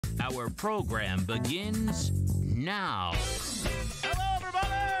Our program begins now. Hello, everybody!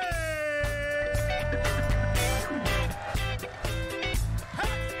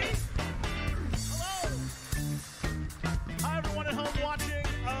 PAX East! Hello! Hi, everyone at home watching.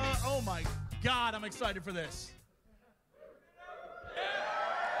 Oh my God, I'm excited for this.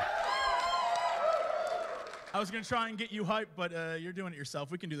 I was going to try and get you hyped, but you're doing it yourself.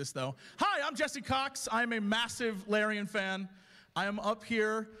 We can do this, though. Hi, I'm Jesse Cox. I'm a massive Larian fan. I am up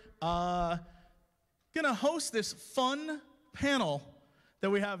here going to host this fun panel that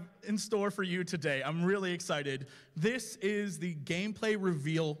we have in store for you today. I'm really excited. This is the gameplay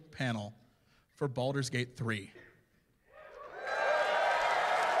reveal panel for Baldur's Gate 3.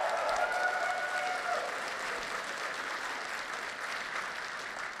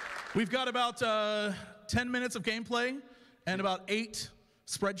 We've got about 10 minutes of gameplay and about 8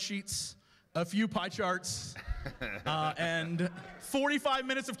 spreadsheets, a few pie charts, and 45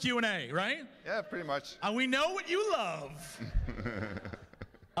 minutes of Q&A, right? Yeah, pretty much. We know what you love.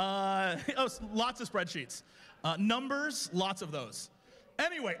 Lots of spreadsheets. Numbers, lots of those.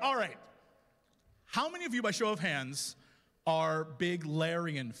 Anyway, all right. How many of you, by show of hands, are big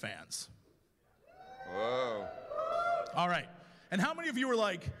Larian fans? Whoa. All right. And how many of you are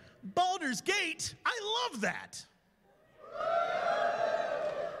like, Baldur's Gate, I love that.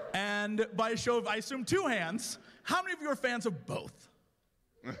 And by a show of, I assume, 2 hands, how many of you are fans of both?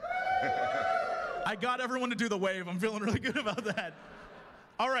 I got everyone to do the wave. I'm feeling really good about that.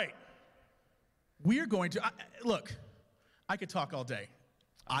 All right. We're going to, look, I could talk all day.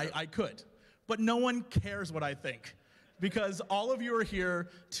 I could. But no one cares what I think. Because all of you are here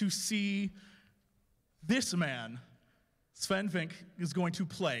to see this man, Swen Vincke, is going to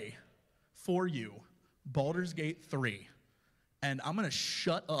play for you Baldur's Gate 3. And I'm going to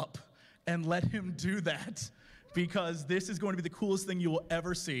shut up and let him do that because this is going to be the coolest thing you will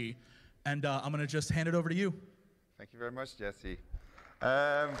ever see. And I'm going to just hand it over to you. Thank you very much, Jesse.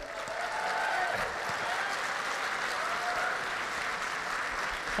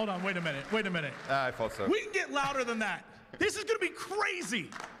 Hold on, wait a minute. I thought so. We can get louder than that. This is going to be crazy.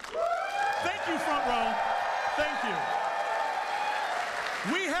 Thank you, front row. Thank you.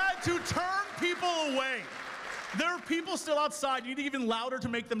 We had to turn people away. There are people still outside. You need to get even louder to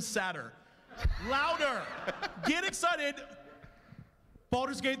make them sadder. Louder. Get excited.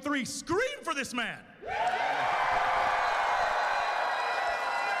 Baldur's Gate 3. Scream for this man.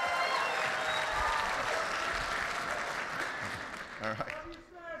 All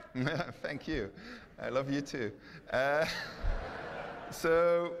right. Thank you. I love you too.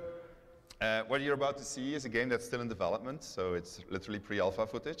 What you're about to see is a game that's still in development, so it's literally pre-alpha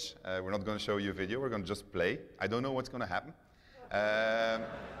footage. We're not going to show you a video, we're going to just play. I don't know what's going to happen.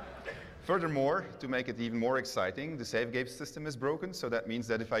 Furthermore, to make it even more exciting, the save game system is broken, so that means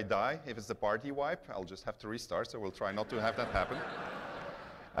that if I die, if it's a party wipe, I'll just have to restart, so we'll try not to have that happen.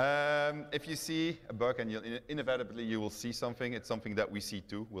 If you see a bug, and inevitably you will see something, it's something that we see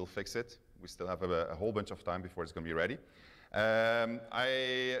too, we'll fix it. We still have a whole bunch of time before it's going to be ready.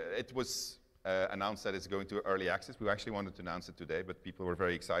 It was announced that it's going to early access. We actually wanted to announce it today, but people were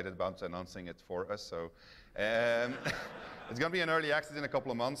very excited about announcing it for us. So it's going to be in early access in a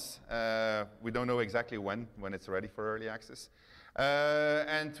couple of months. We don't know exactly when it's ready for early access.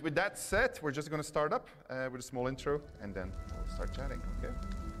 And with that said, we're just going to start up with a small intro, and then we'll start chatting. Okay?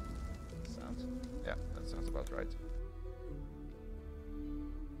 Yeah, that sounds about right.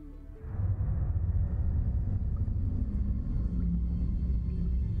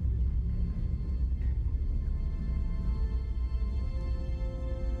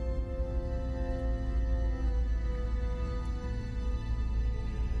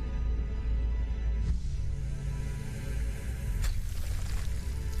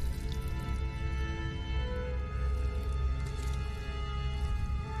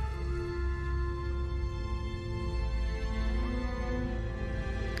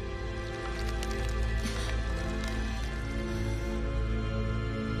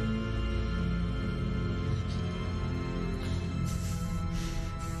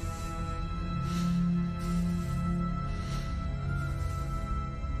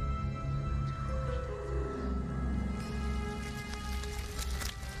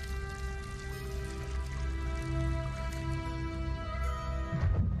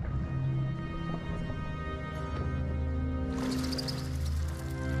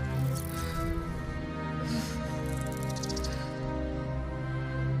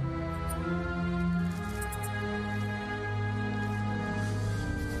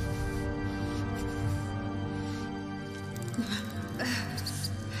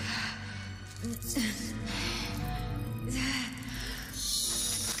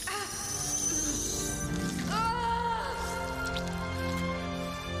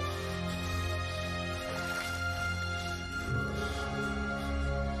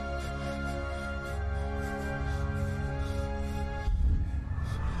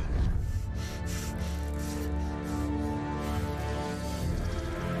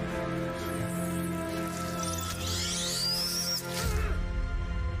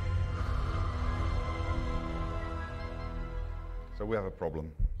 So we have a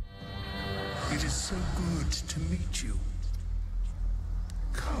problem. It is so good to meet you.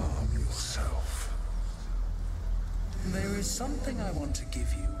 Calm yourself. There is something I want to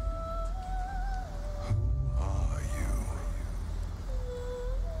give you. Who are you?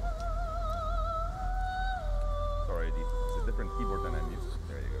 Sorry, it's a different keyboard than I'm used to.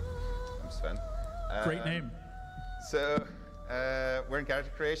 There you go. I'm Sven. Great name. So we're in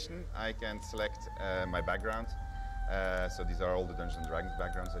character creation. I can select my background. So these are all the Dungeons & Dragons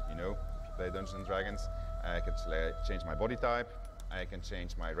backgrounds that you know if you play Dungeons & Dragons. I can change my body type. I can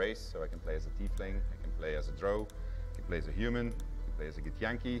change my race, so I can play as a tiefling, I can play as a drow, I can play as a human, I can play as a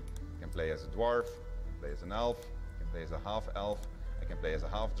githyanki, I can play as a dwarf, I can play as an elf, I can play as a half-elf, I can play as a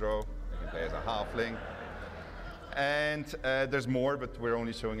half-drow, I can play as a halfling. And there's more, but we're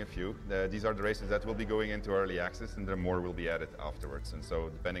only showing a few. These are the races that will be going into early access, and there more will be added afterwards. And so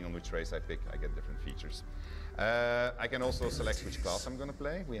depending on which race I pick, I get different features. I can also select which class I'm going to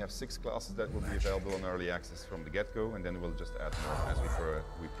play. We have 6 classes that will be available on early access from the get-go, and then we'll just add more as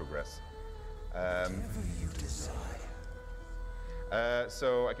we progress.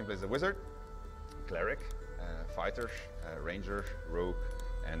 So I can play as a wizard, cleric, fighter, ranger, rogue,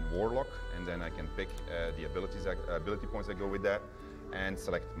 and warlock, and then I can pick the ability points that go with that, and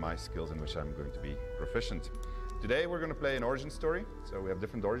select my skills in which I'm going to be proficient. Today we're going to play an origin story. So we have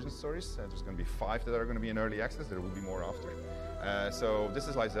different origin stories. There's going to be 5 that are going to be in early access. There will be more after. So this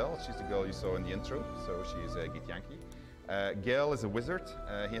is Lizelle. She's the girl you saw in the intro. So she's a githyanki. Gale is a wizard.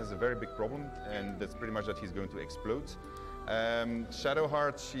 He has a very big problem, and that's pretty much that he's going to explode.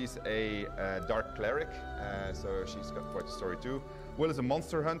 Shadowheart, she's a dark cleric, so she's got quite a story too. Will is a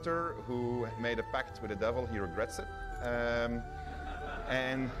monster hunter who made a pact with the devil. He regrets it.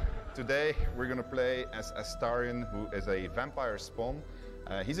 And today we're going to play as Astarion, who is a vampire spawn.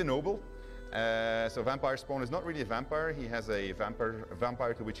 He's a noble. So vampire spawn is not really a vampire. He has a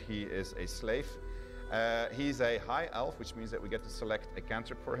vampire to which he is a slave. He's a high elf, which means that we get to select a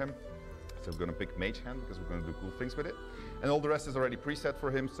cantrip for him. So we're going to pick Mage Hand because we're going to do cool things with it. And all the rest is already preset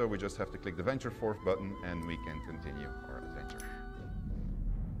for him, so we just have to click the Venture Forth button and we can continue our adventure.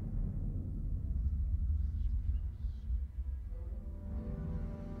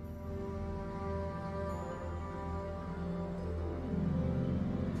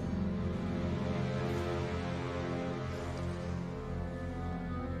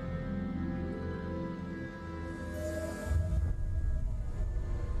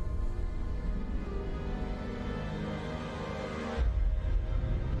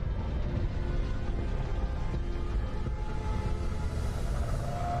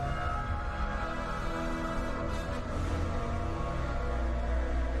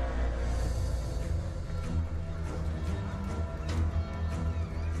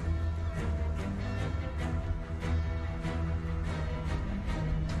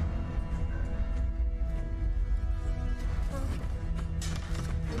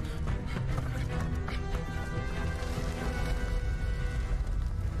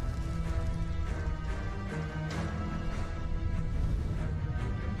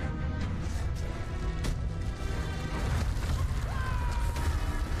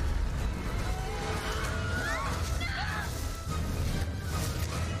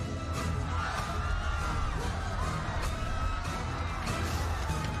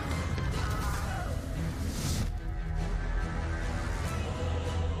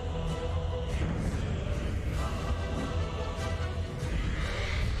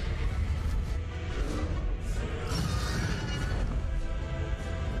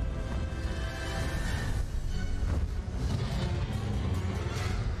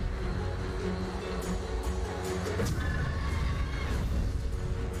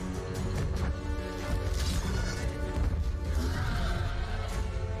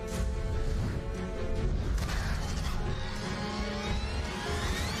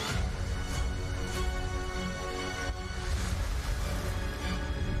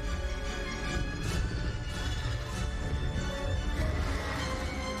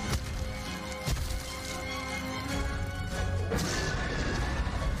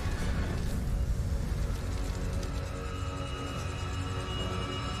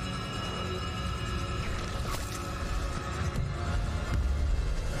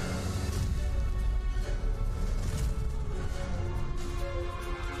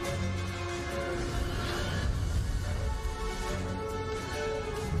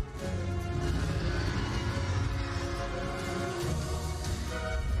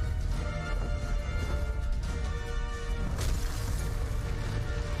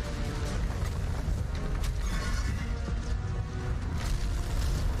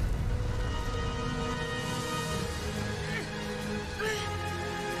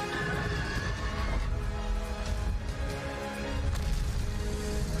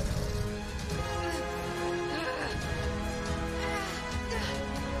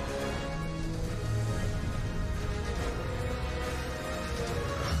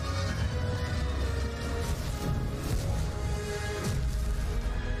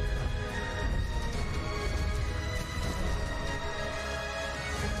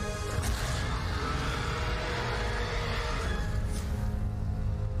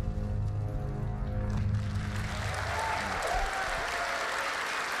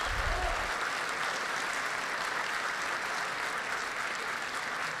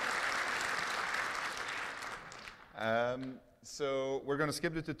 So we're going to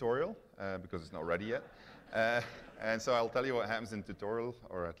skip the tutorial because it's not ready yet. And so I'll tell you what happens in tutorial,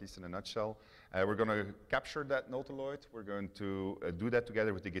 or at least in a nutshell. We're going to capture that nautiloid. We're going to do that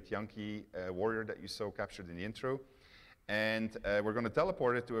together with the Githyanki warrior that you saw captured in the intro. And we're going to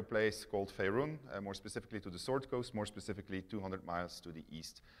teleport it to a place called Faerun, more specifically to the Sword Coast, more specifically 200 miles to the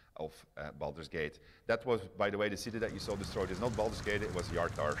east of Baldur's Gate. That was, by the way, the city that you saw destroyed. It's not Baldur's Gate, it was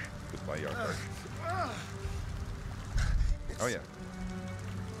Yartar. Goodbye, Yartar. Oh yeah.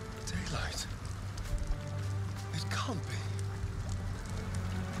 Daylight. It can't be.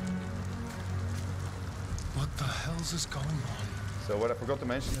 What the hell's is going on? So what I forgot to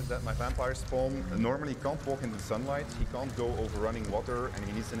mention is that my vampire spawn normally can't walk in the sunlight. He can't go over running water, and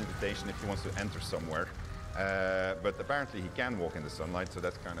he needs an invitation if he wants to enter somewhere. But apparently he can walk in the sunlight, so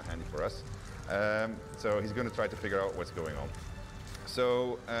that's kind of handy for us. So he's going to try to figure out what's going on.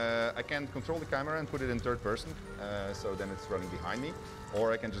 So I can control the camera and put it in third person, so then it's running behind me.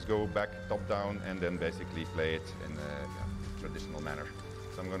 Or I can just go back top down and then basically play it in a traditional manner.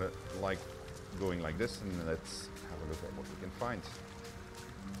 So I'm going to like going like this, and let's have a look at what we can find.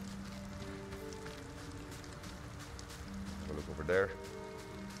 Have a look over there.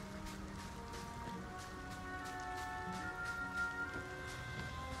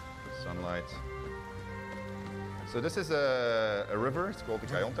 Sunlight. So this is a river, it's called the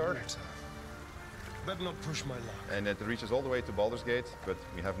Kayontar. Better not push my luck. And it reaches all the way to Baldur's Gate, but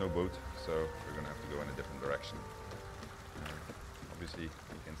we have no boat, so we're going to have to go in a different direction. Obviously, you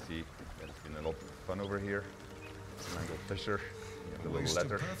can see that it's been a lot of fun over here. Mangled Fisher, the little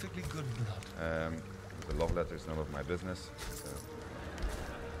letter. Perfectly good blood. The love letter is none of my business. So.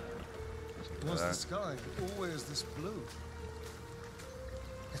 Was the sky always this blue?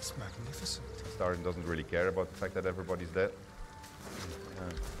 It's magnificent. Starden doesn't really care about the fact that everybody's dead.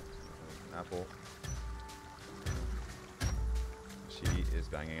 Apple. She is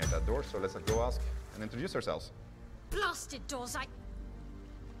banging at that door, so let's go ask and introduce ourselves. Blasted doors,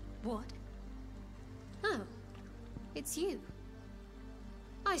 What? Oh, it's you.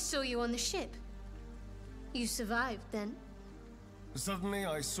 I saw you on the ship. You survived, then? Suddenly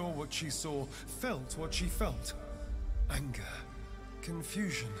I saw what she saw, felt what she felt. Anger,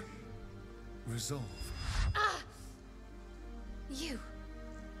 confusion, resolve. Ah!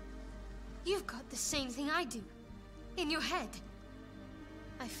 You've got the same thing I do. In your head.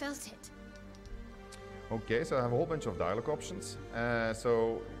 I felt it. Okay, so I have a whole bunch of dialogue options.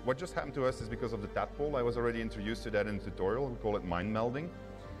 So what just happened to us is because of the tadpole. I was already introduced to that in the tutorial. We call it mind melding.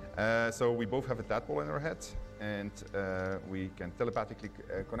 So we both have a tadpole in our head, and we can telepathically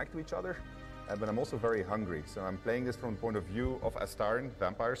connect to each other. But I'm also very hungry. So I'm playing this from the point of view of Astarion,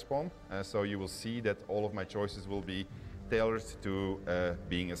 vampire spawn. So you will see that all of my choices will be tailored to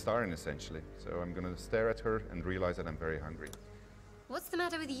being Astarion, essentially. So I'm going to stare at her and realize that I'm very hungry. What's the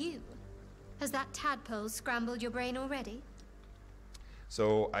matter with you? Has that tadpole scrambled your brain already?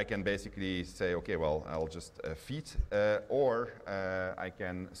 So I can basically say, okay, well, I'll just feed, or I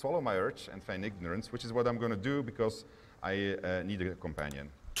can swallow my urge and feign ignorance, which is what I'm going to do because I need a companion.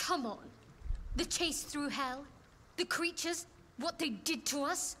 Come on. The chase through hell, the creatures, what they did to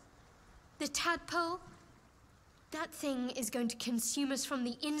us, the tadpole. That thing is going to consume us from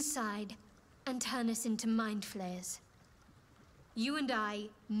the inside and turn us into mind flayers. You and I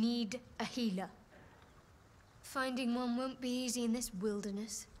need a healer. Finding one won't be easy in this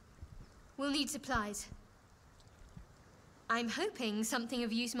wilderness. We'll need supplies. I'm hoping something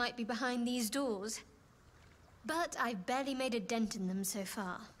of use might be behind these doors, but I've barely made a dent in them so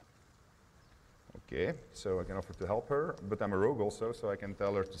far. Okay, so I can offer to help her, but I'm a rogue also, so I can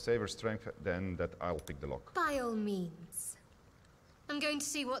tell her to save her strength, then that I'll pick the lock. By all means. I'm going to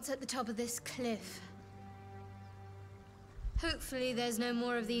see what's at the top of this cliff. Hopefully there's no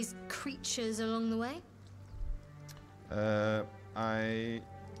more of these creatures along the way. I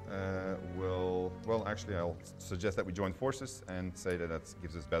will... Well, actually, I'll suggest that we join forces and say that that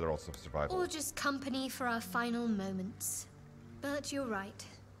gives us better odds of survival. Or just company for our final moments. But you're right.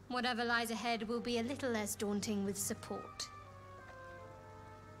 Whatever lies ahead will be a little less daunting with support.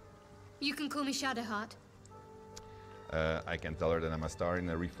 You can call me Shadowheart. I can tell her that I'm a star in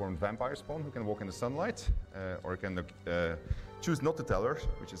a reformed vampire spawn who can walk in the sunlight, or I can choose not to tell her,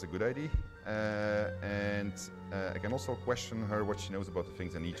 which is a good idea. And I can also question her what she knows about the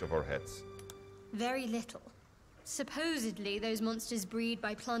things in each of our heads. Very little. Supposedly, those monsters breed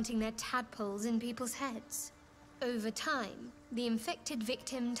by planting their tadpoles in people's heads. Over time, the infected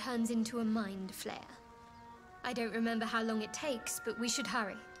victim turns into a mind flayer. I don't remember how long it takes, but we should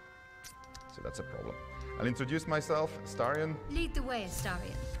hurry. So that's a problem. I'll introduce myself, Astarion. Lead the way,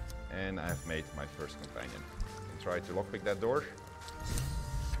 Astarion. And I've made my first companion. You can try to lockpick that door,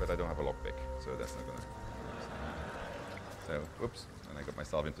 but I don't have a lockpick, so that's not gonna. So, whoops, and I got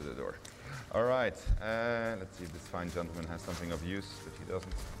myself into the door. All right, let's see if this fine gentleman has something of use, but he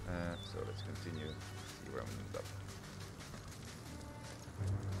doesn't. So let's continue, see where I'm gonna end up.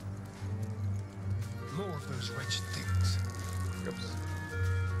 More of those wretched things. Oops.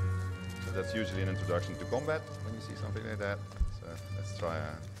 So that's usually an introduction to combat when you see something like that. So let's try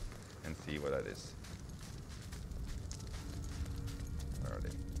and see what that is. Where are they?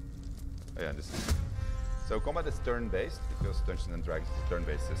 Oh yeah, this is. So combat is turn-based because Dungeons and Dragons is a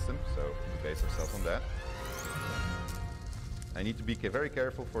turn-based system. So we base ourselves on that. I need to be very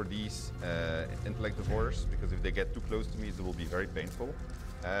careful for these intellect divorers because if they get too close to me, it will be very painful.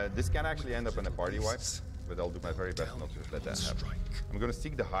 This can actually end up in a party wipe, but I'll do my very best not to let that happen. I'm going to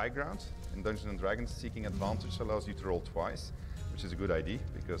seek the high ground. In Dungeons and Dragons, seeking advantage allows you to roll twice, which is a good idea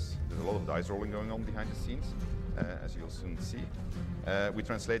because there's a lot of dice rolling going on behind the scenes, as you'll soon see. We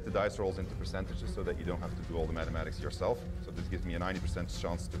translate the dice rolls into percentages so that you don't have to do all the mathematics yourself. So this gives me a 90%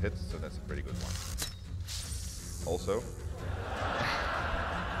 chance to hit, so that's a pretty good one. Also,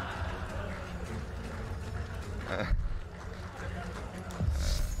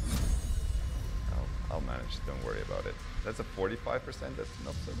 I'll manage, don't worry about it. That's a 45%, that's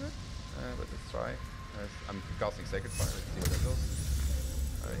not so good, but let's try. I'm casting Sacred Fire, let's see what that does.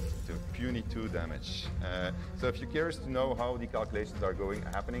 Alright, to puny 2 damage. So if you're curious to know how the calculations are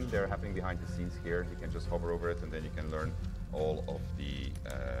happening, they're happening behind the scenes here. You can just hover over it and then you can learn all of the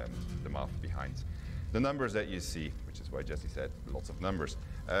math behind the numbers that you see, which is why Jesse said lots of numbers.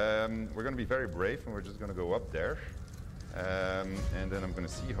 We're going to be very brave and we're just going to go up there. And then I'm going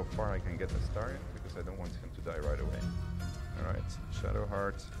to see how far I can get the star because I don't want him to die right away. All right,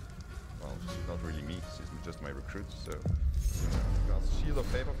 Shadowheart. Well, she's not really me, she's just my recruit, so I'm going to cast Shield of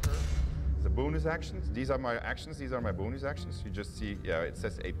Faith of her. The bonus actions, these are my actions, these are my bonus actions. You just see, yeah, it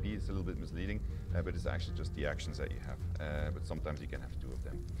says AP, it's a little bit misleading, but it's actually just the actions that you have. But sometimes you can have 2 of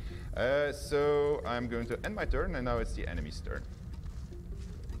them. So I'm going to end my turn, and now it's the enemy's turn.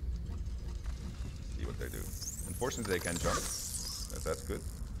 See what they do. Unfortunately, they can jump, but that's good.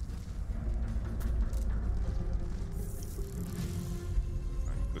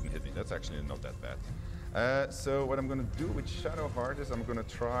 Couldn't hit me. That's actually not that bad. So what I'm going to do with Shadowheart is I'm going to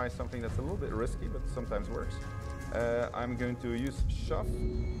try something that's a little bit risky, but sometimes works. I'm going to use Shove,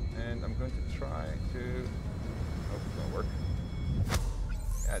 and I'm going to try to... Oh, it's going to work.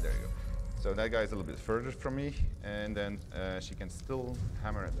 Yeah, there you go. So that guy's a little bit further from me, and then she can still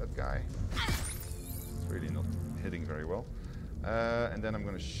hammer at that guy. It's really not hitting very well. And then I'm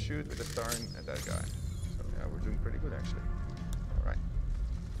going to shoot with the Starn at that guy. So yeah, we're doing pretty good actually. All right.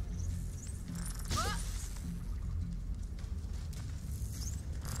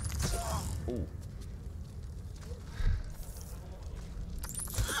 Ooh.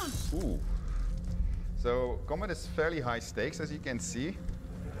 Ooh. So combat is fairly high stakes, as you can see.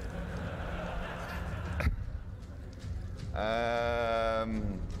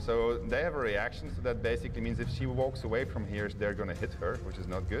 So they have a reaction, so that basically means if she walks away from here, they're going to hit her, which is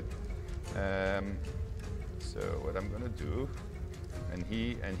not good. So what I'm going to do, and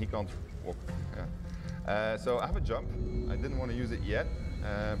he can't walk. Yeah. So I have a jump. I didn't want to use it yet,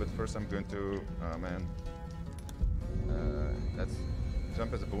 but first I'm going to. Oh man, that's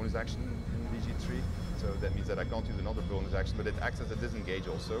jump as a bonus action in VG3. So that means that I can't use another bonus action, but it acts as a disengage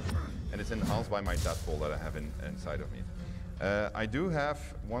also, and it's enhanced by my tadpole that I have inside of me. I do have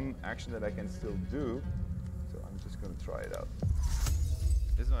one action that I can still do, so I'm just going to try it out.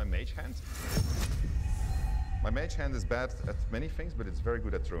 This is my mage hand. My mage hand is bad at many things, but it's very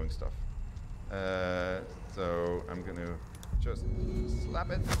good at throwing stuff. So I'm going to just slap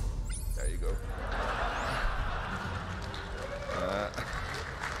it. There you go.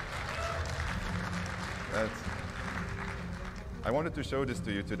 I wanted to show this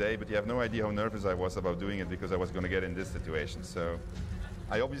to you today, but you have no idea how nervous I was about doing it because I was going to get in this situation. So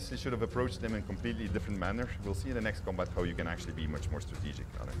I obviously should have approached them in a completely different manner. We'll see in the next combat how you can actually be much more strategic.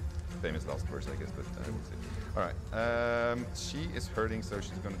 Famous last words, I guess, but we'll see. All right, she is hurting, so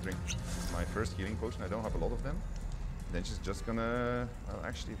she's going to drink my first healing potion. I don't have a lot of them. Then she's just going to, well,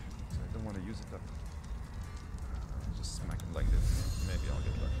 actually, I don't want to use it up. I'll just smack it like this. Maybe I'll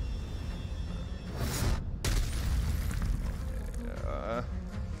get lucky.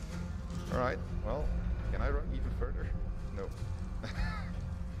 All right, well, can I run even further? No.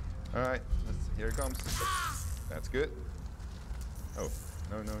 All right, here it comes. That's good. Oh,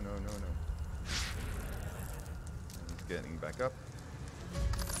 no. He's getting back up.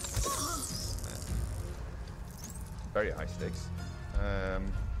 Very high stakes.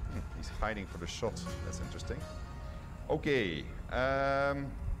 He's hiding for the shot. That's interesting. Okay.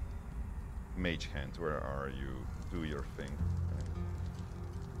 Mage hand, where are you? Do your thing.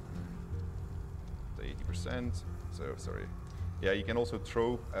 The 80%. So sorry. Yeah, you can also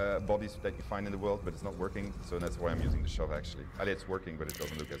throw bodies that you find in the world, but it's not working. So that's why I'm using the shove actually. It's working, but it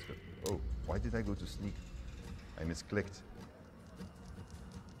doesn't look as good. Oh, why did I go to sneak? I misclicked.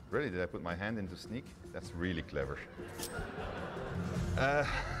 Really, did I put my hand into sneak? That's really clever.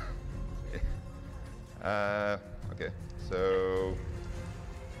 Okay, so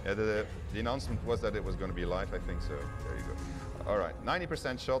yeah, the announcement was that it was going to be live, I think, so there you go. All right,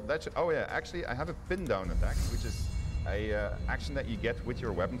 90% shot. That should, oh yeah, actually I have a pin down attack, which is a action that you get with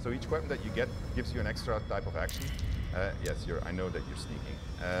your weapon. So each weapon that you get gives you an extra type of action. Yes, I know that you're sneaking.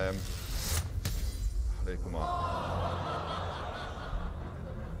 Come on.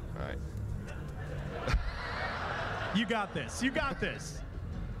 All right. You got this. You got this.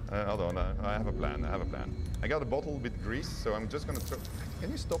 Hold on, I have a plan. I got a bottle with grease, so I'm just gonna throw. Can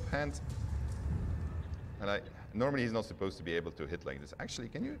you stop hand? And normally he's not supposed to be able to hit like this. Actually,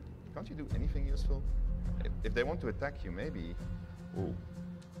 can't you do anything useful? If they want to attack you, maybe. Oh.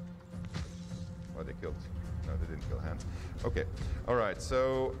 Oh, they killed. No, they didn't kill hand. Okay. All right.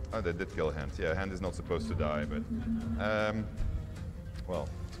 So they did kill hand. Yeah, hand is not supposed to die, but well,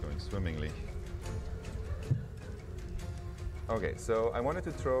 it's going swimmingly. Okay, so I wanted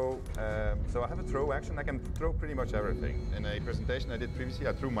to throw, so I have a throw action. I can throw pretty much everything. In a presentation I did previously,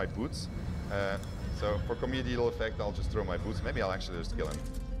 I threw my boots. So for comedial effect, I'll just throw my boots. Maybe I'll actually just kill him.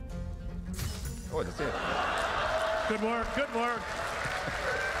 Oh, that's it. Good work, good work.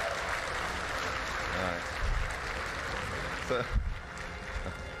 All right. So,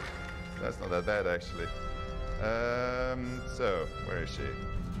 that's not that bad, actually. So, where is she?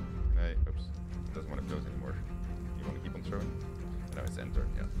 Oops, doesn't want to close anymore. You want to keep on throwing? No, it's enter,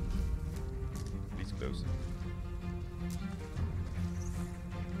 yeah. Please close.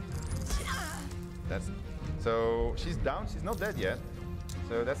 So she's down, she's not dead yet.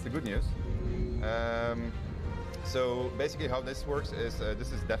 So that's the good news. So basically how this works is,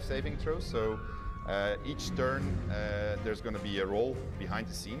 this is death saving throws. So each turn there's going to be a roll behind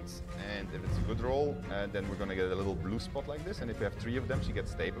the scenes. And if it's a good roll, then we're going to get a little blue spot like this. And if we have 3 of them, she gets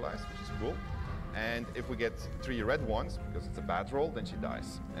stabilized, which is cool. And if we get 3 red ones, because it's a bad roll, then she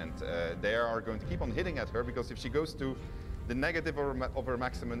dies. And they are going to keep on hitting at her, because if she goes to the negative of her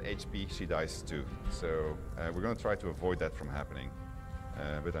maximum HP, she dies too. So we're going to try to avoid that from happening.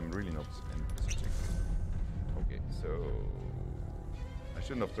 But I'm really not envisaging. Okay, so I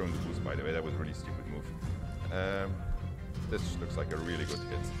shouldn't have thrown the boost, by the way. That was a really stupid move. This looks like a really good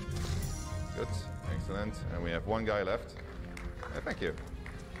hit. Good, excellent. And we have 1 guy left. Thank you.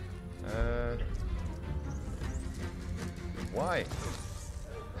 Why?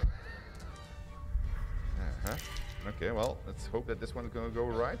 Okay, well, let's hope that this one's going to go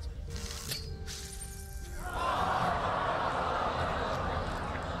right.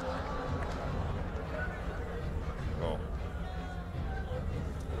 Oh.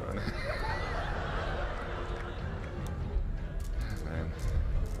 Man.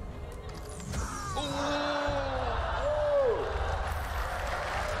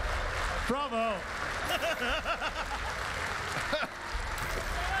 Bravo.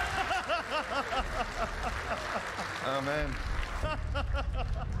 Oh, man.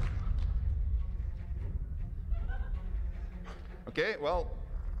 Okay, well,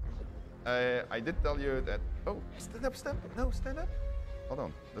 I did tell you that. Oh, stand up, stand up. No, stand up. Hold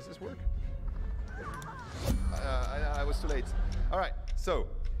on. Does this work? I was too late. All right. So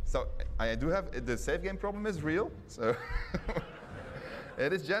I do have the save game problem is real. So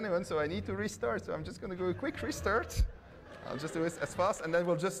it is genuine. So I need to restart. So I'm just going to do a quick restart. I'll just do it as fast, and then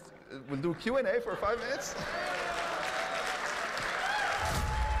we'll do Q&A for 5 minutes.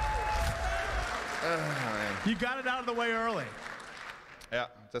 You got it out of the way early. Yeah,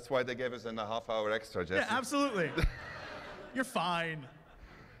 that's why they gave us a half-hour extra, Jesse. Yeah, absolutely. You're fine.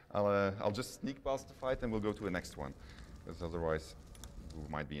 I'll just sneak past the fight, and we'll go to the next one, because otherwise we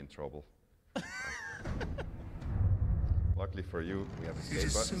might be in trouble. Luckily for you, we have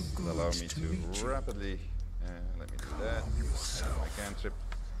escape buttons that allow me to rapidly. Let me do that. My cantrip.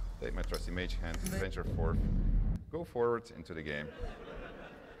 Take my trusty mage hand. Venture forth. Go forward into the game.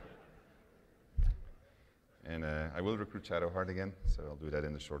 And I will recruit Shadowheart again, so I'll do that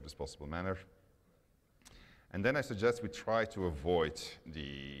in the shortest possible manner. And then I suggest we try to avoid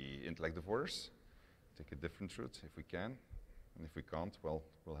the intellect divorce. Take a different route if we can. And if we can't, well,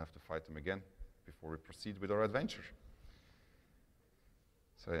 we'll have to fight them again before we proceed with our adventure.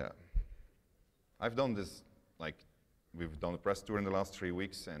 So yeah, I've done this, like, we've done a press tour in the last 3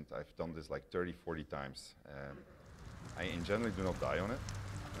 weeks, and I've done this like 30, 40 times. I in general do not die on it,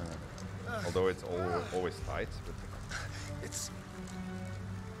 although it's always tight. But It's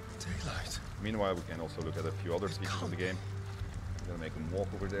daylight. meanwhile, we can also look at a few other features of the game. I'm gonna make him walk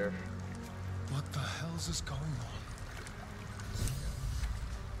over there. What the hell's is going on?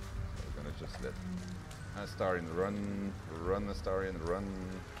 We're gonna just let Astarion run Astarion,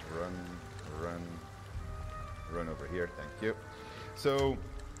 run over here, thank you. So,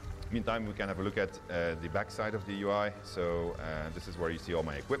 meantime, we can have a look at the back side of the UI. So, this is where you see all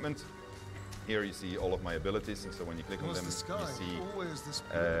my equipment. Here you see all of my abilities, and so when you click on them, you see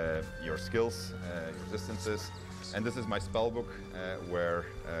your skills, your distances. And this is my spell book, where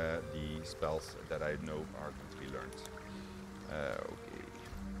the spells that I know are going to be learned. Okay.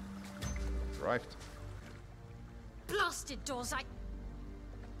 Arrived. Blasted doors,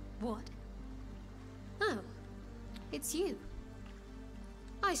 What? Oh, it's you.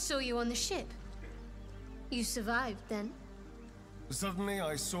 I saw you on the ship. You survived, then? Suddenly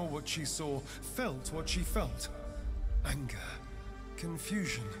I saw what she saw, felt what she felt. Anger,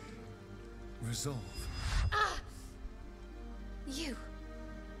 confusion, resolve. Ah!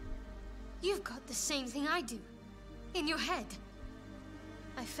 You've got the same thing I do. In your head.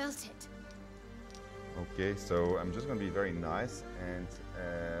 I felt it. Okay, so I'm just going to be very nice and,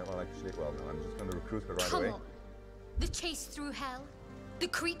 no, I'm just going to recruit her right away. Come on. The chase through hell, the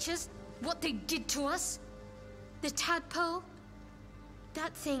creatures, what they did to us, the tadpole.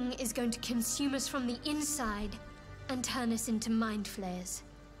 That thing is going to consume us from the inside and turn us into mind flayers.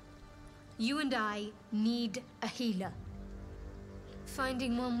 You and I need a healer.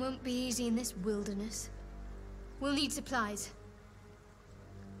 Finding one won't be easy in this wilderness. We'll need supplies.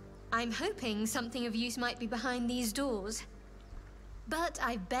 I'm hoping something of use might be behind these doors. But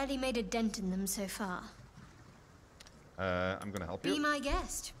I've barely made a dent in them so far. I'm gonna help you. Be my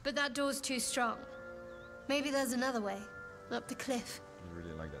guest, but that door's too strong. Maybe there's another way, up the cliff. I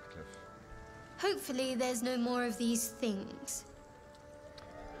really like that cliff. Hopefully there's no more of these things.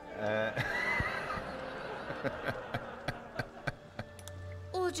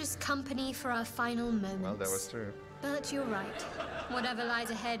 Or just company for our final moments. Well, that was true. But you're right. Whatever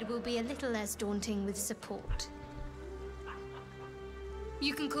lies ahead will be a little less daunting with support.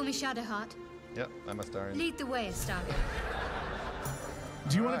 You can call me Shadowheart. Yep, I'm Astarion. Lead the way, Astarion.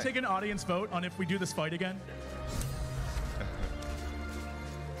 Do you want to take an audience vote on if we do this fight again?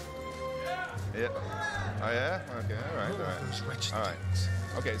 Yeah. Oh yeah? Okay, alright. Alright.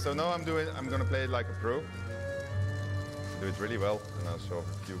 Okay, so now I'm gonna play it like a pro. Do it really well, and I'll show a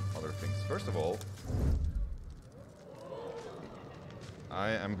few other things. First of all, I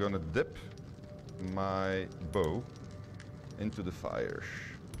am gonna dip my bow into the fire.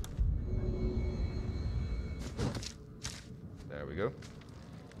 There we go.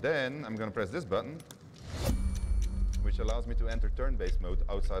 Then I'm gonna press this button, which allows me to enter turn-based mode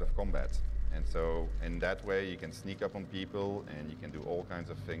outside of combat. And so in that way you can sneak up on people and you can do all kinds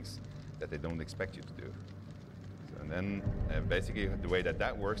of things that they don't expect you to do. So, and then basically the way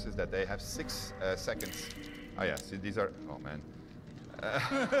that works is that they have 6 seconds. Oh yeah, see these are, oh man. I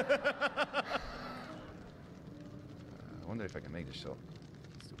wonder if I can make this shot.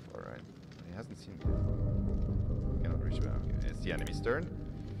 It's too far, right? He hasn't seen me. Cannot reach me. Okay. It's the enemy's turn.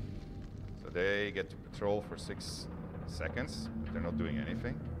 So they get to patrol for 6 seconds. They're not doing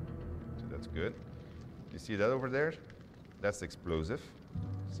anything. So that's good. You see that over there? That's explosive.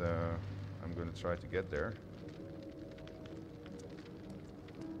 So I'm going to try to get there.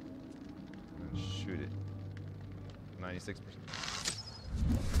 And shoot it. 96%.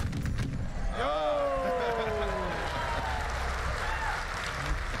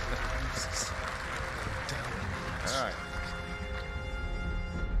 Alright.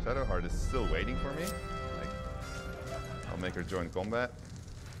 Shadowheart is still waiting for me. I'll make her join combat.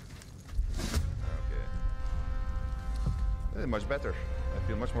 Okay. This is much better. I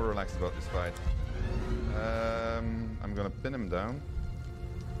feel much more relaxed about this fight. I'm gonna pin him down.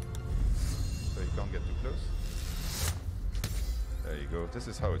 So he can't get too close. There you go. This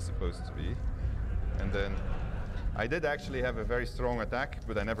is how it's supposed to be. And then I did actually have a very strong attack,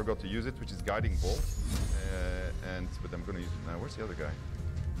 but I never got to use it, which is Guiding Bolt. But I'm going to use it now. Where's the other guy?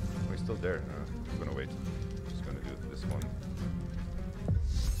 Oh, he's still there. No, I'm going to wait. I'm just going to do this one.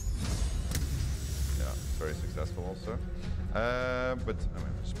 Yeah, very successful also. But I'm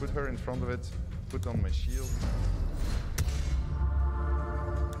going to just put her in front of it, put on my shield.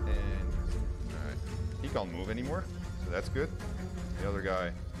 And alright. He can't move anymore, so that's good. The other guy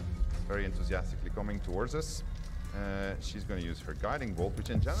is very enthusiastically coming towards us. She's going to use her Guiding Bolt, which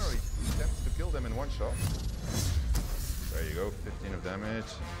in general tends to kill them in one shot. There you go, 15 of damage.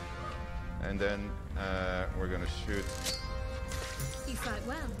 and then we're gonna shoot. You fight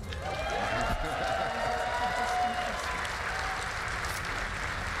well.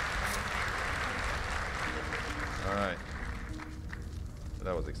 All right. So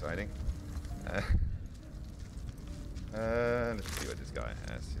that was exciting. Let's see what this guy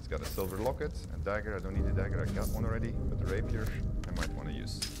has. He's got a silver locket, a dagger. I don't need a dagger. I got one already. But the rapier, I might want to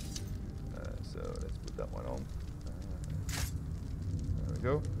use. So let's put that one on. There we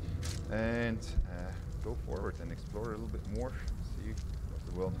go. And go forward and explore a little bit more. See what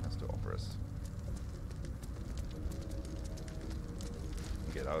the world has to offer us.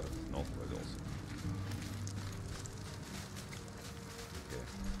 Get out of Northwood also. Okay.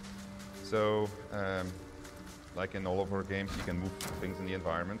 So, like in all of our games, you can move things in the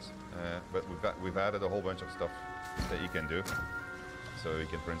environment, but we've added a whole bunch of stuff that you can do. So you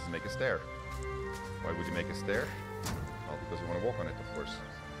can, for instance, make a stair. Why would you make a stair? Well, because you want to walk on it, of course.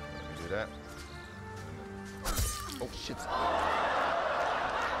 Let me do that. Oh shit!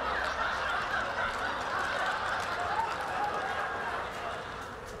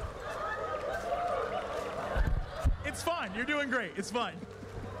 It's fine. You're doing great. It's fine.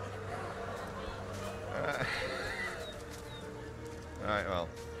 All right, well.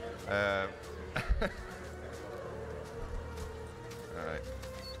 All right.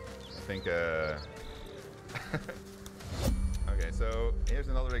 I think. Okay, so here's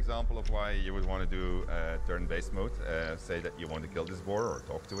another example of why you would want to do turn-based mode. Say that you want to kill this boar or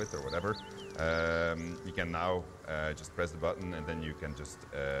talk to it or whatever. You can now just press the button and then you can just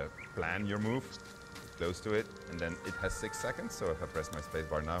plan your move. Close to it, and then it has 6 seconds. So if I press my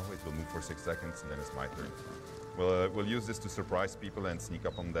spacebar now, it will move for 6 seconds, and then it's my turn. We'll use this to surprise people and sneak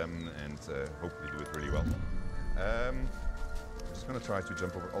up on them, and hopefully do it really well. I'm just gonna try to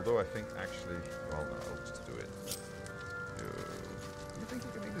jump over. Although I think actually, well, no, I'll just do it. You think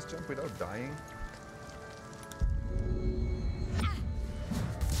you can make this jump without dying?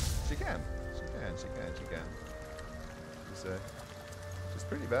 She can. She can. She can. She can. She's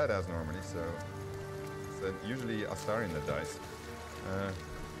pretty badass normally, so. Usually Astarion that dies.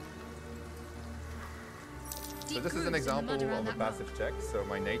 So this is an example of a passive check. So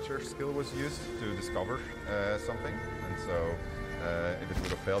my nature skill was used to discover something, and so if it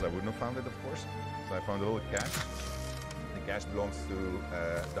would have failed, I wouldn't have found it, of course. So I found a little cache. The cache belongs to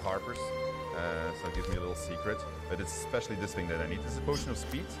the Harpers, so it gives me a little secret. But it's especially this thing that I need. This is a potion of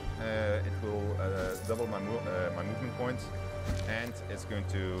speed. It will double my movement points. And it's going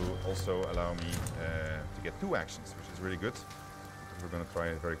to also allow me to get 2 actions, which is really good. Because we're going to try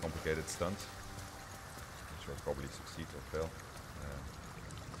a very complicated stunt, which I'll probably succeed or fail.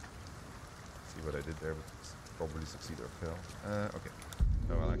 See what I did there, but probably succeed or fail. Okay.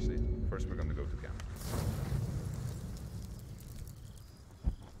 No, well, actually, first we're going to go to camp.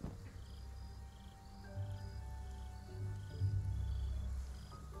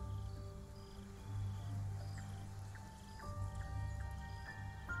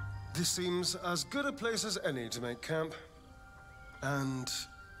 This seems as good a place as any to make camp. And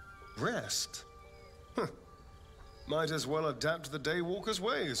rest. Might as well adapt to the Daywalker's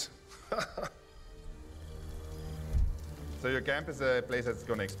ways. So your camp is a place that's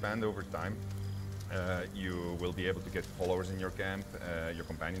going to expand over time. You will be able to get followers in your camp. Your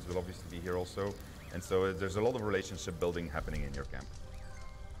companions will obviously be here also. And so there's a lot of relationship building happening in your camp.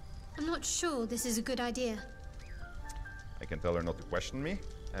 I'm not sure this is a good idea. I can tell her not to question me.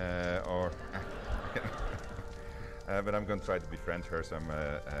 But I'm going to try to befriend her, so I'm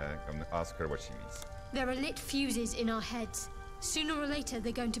going to ask her what she means. There are lit fuses in our heads. Sooner or later,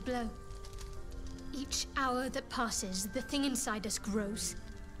 they're going to blow. Each hour that passes, the thing inside us grows.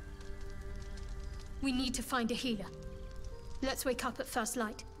 We need to find a healer. Let's wake up at first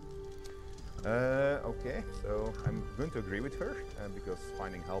light. Okay, so I'm going to agree with her, because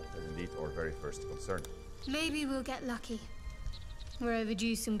finding help is indeed our very first concern. Maybe we'll get lucky. We're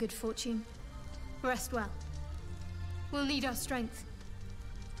overdue some good fortune. Rest well. We'll need our strength.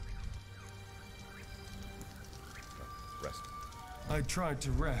 Rest. I tried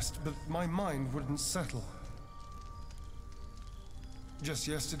to rest, but my mind wouldn't settle. Just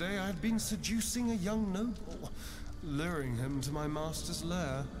yesterday, I had been seducing a young noble, luring him to my master's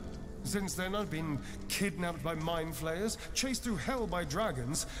lair. Since then, I've been kidnapped by mind flayers, chased through hell by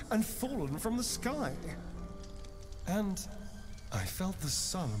dragons, and fallen from the sky. And I felt the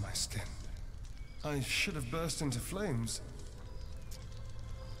sun on my skin. I should have burst into flames.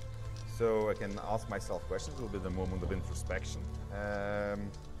 So I can ask myself questions, a little bit of a moment of introspection.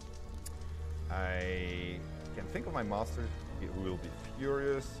 I can think of my master, who will be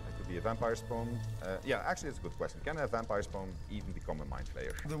furious. I could be a vampire spawn. Yeah, actually, it's a good question. Can a vampire spawn even become a mind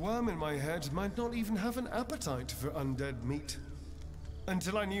flayer? The worm in my head might not even have an appetite for undead meat.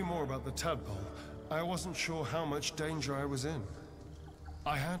 Until I knew more about the tadpole, I wasn't sure how much danger I was in.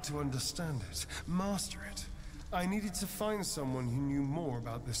 I had to understand it, master it. I needed to find someone who knew more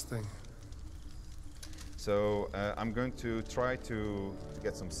about this thing. So I'm going to try to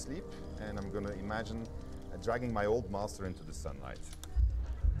get some sleep, and I'm going to imagine dragging my old master into the sunlight.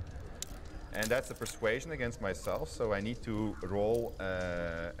 And that's a persuasion against myself, so I need to roll,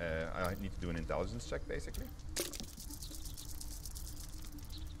 I need to do an intelligence check, basically.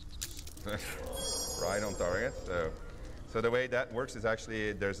 Right on target. So the way that works is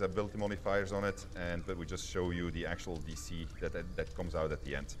actually there's ability modifiers on it, but we just show you the actual DC that comes out at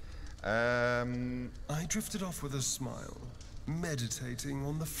the end. I drifted off with a smile, meditating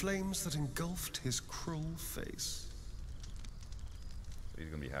on the flames that engulfed his cruel face. So he's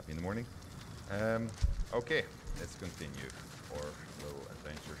gonna be happy in the morning. Okay, let's continue our little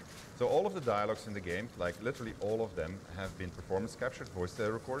adventure. So all of the dialogues in the game, like literally all of them, have been performance captured, voice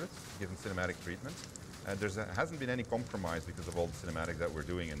recorded, given cinematic treatment. There hasn't been any compromise because of all the cinematics that we're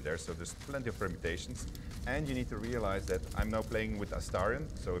doing in there, so there's plenty of permutations. And you need to realize that I'm now playing with Astarion,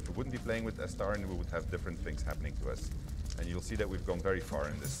 so if we wouldn't be playing with Astarion, we would have different things happening to us. And you'll see that we've gone very far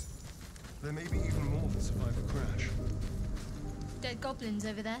in this. There may be even more that survive a crash. Dead goblins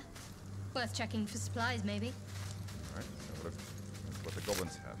over there. Worth checking for supplies, maybe. Alright, so look, that's what the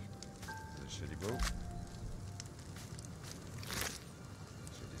goblins have. The shitty bow.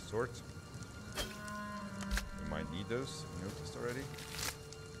 Shitty sword. We might need those, you noticed already.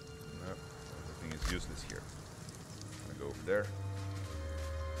 No, everything is useless here. I'm gonna go over there.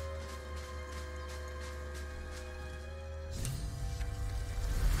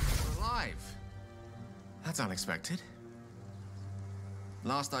 You're alive. That's unexpected.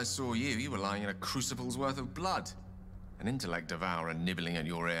 Last I saw you, you were lying in a crucible's worth of blood. An intellect devourer nibbling at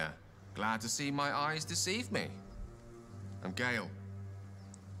your ear. Glad to see my eyes deceive me. I'm Gale.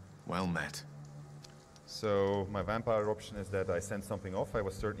 Well met. So my vampire option is that I send something off. I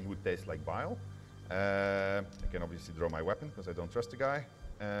was certain he would taste like bile. I can obviously draw my weapon because I don't trust the guy.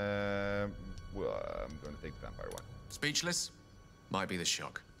 Well, I'm going to take the vampire one. Speechless? Might be the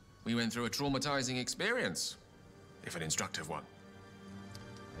shock. We went through a traumatizing experience, if an instructive one.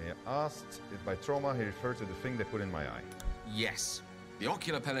 He asked if by trauma he referred to the thing they put in my eye. Yes. The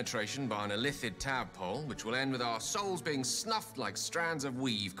ocular penetration by an illithid tadpole, which will end with our souls being snuffed like strands of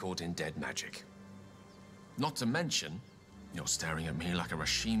weave caught in dead magic. Not to mention, you're staring at me like a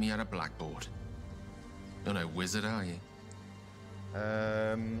Rashimi at a blackboard. You're no wizard, are you?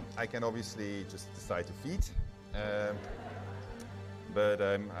 I can obviously just decide to feed. But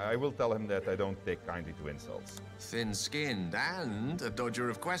I will tell him that I don't take kindly to insults. Thin-skinned and a dodger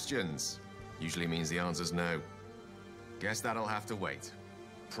of questions. Usually means the answer's no. Guess that'll have to wait.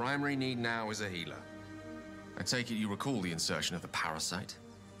 Primary need now is a healer. I take it you recall the insertion of the parasite?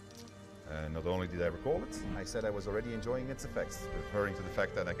 Not only did I recall it, I said I was already enjoying its effects, referring to the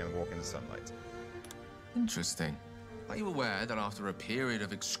fact that I can walk in the sunlight. Interesting. Are you aware that after a period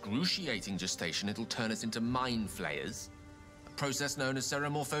of excruciating gestation, it'll turn us into mind flayers? A process known as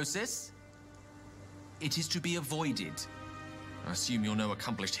ceremorphosis? It is to be avoided. I assume you're no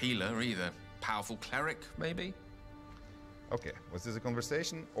accomplished healer either. Powerful cleric, maybe? Okay, was this a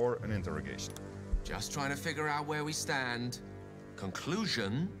conversation or an interrogation? Just trying to figure out where we stand.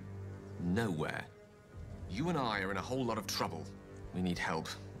 Conclusion? Nowhere. You and I are in a whole lot of trouble. We need help,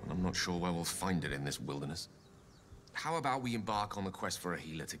 and I'm not sure where we'll find it in this wilderness. How about we embark on the quest for a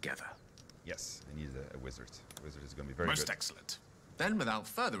healer together? Yes, I need a wizard. A wizard is going to be very good. Most excellent. Then, without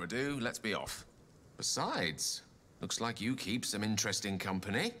further ado, let's be off. Besides, looks like you keep some interesting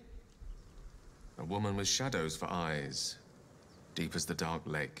company. A woman with shadows for eyes, deep as the dark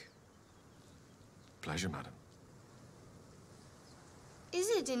lake. Pleasure, madam. Is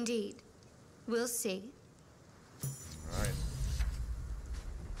it indeed? We'll see. All right.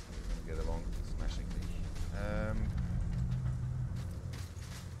 We're going to get along smashingly.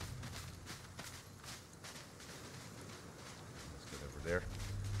 Let's get over there.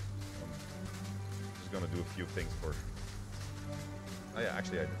 Just going to do a few things for... Oh yeah,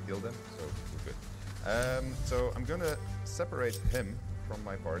 actually I did kill them, so we're good. So I'm going to separate him from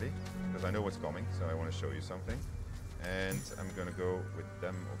my party, because I know what's coming, so I want to show you something. And I'm going to go with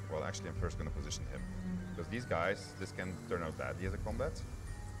them. Well, actually, I'm first going to position him. Because these guys, this can turn out badly as a combat.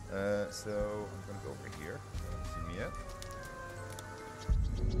 So I'm going to go over here. You don't see me yet.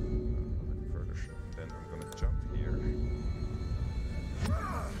 A bit further shift. Then I'm going to jump here. Then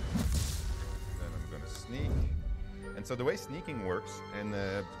I'm going to sneak. And so the way sneaking works in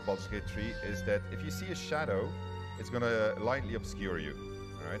Baldur's Gate 3 is that if you see a shadow, it's going to lightly obscure you.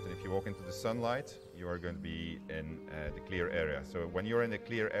 All right? And if you walk into the sunlight, you are going to be in the clear area. So when you're in a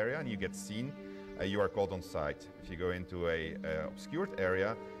clear area and you get seen, you are caught on sight. If you go into a obscured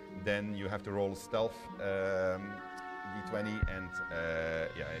area, then you have to roll stealth d20, and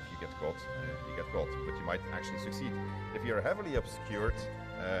yeah, if you get caught, you get caught. But you might actually succeed. If you're heavily obscured,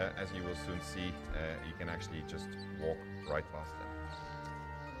 as you will soon see, you can actually just walk right past them.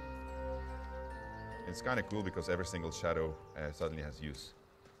 It's kind of cool because every single shadow suddenly has use.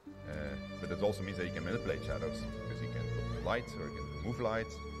 But it also means that you can manipulate shadows, because you can put light or you can remove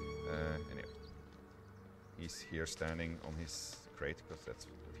light. Anyway, he's here standing on his crate because that's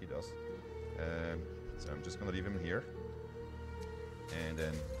what he does. So I'm just going to leave him here. And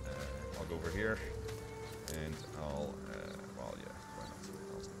then I'll go over here and I'll, well, yeah, why not?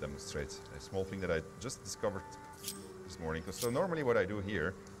 I'll demonstrate a small thing that I just discovered this morning. So normally what I do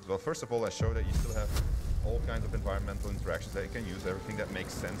here is, well, first of all, I show that you still have all kinds of environmental interactions that you can use, everything that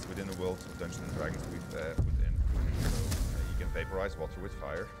makes sense within the world of Dungeons & Dragons we've put in. So you can vaporize water with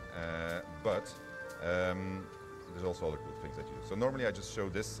fire, but there's also other cool things that you do. So normally I just show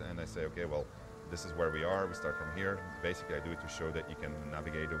this and I say, okay, well, this is where we are, we start from here. Basically I do it to show that you can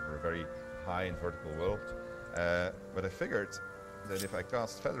navigate over a very high and vertical world. But I figured that if I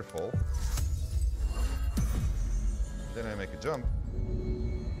cast Featherfall, then I make a jump.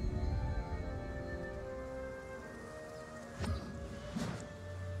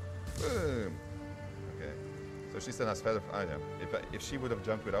 Boom. Okay. So she still has Featherfall. I know. If she would have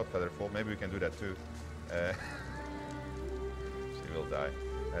jumped without Featherfall, maybe we can do that too. She will die.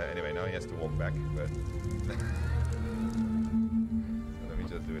 Anyway, now he has to walk back, but so let me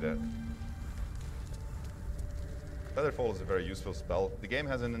just do that. Featherfall is a very useful spell. The game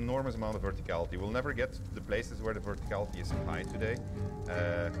has an enormous amount of verticality. We'll never get to the places where the verticality is high today,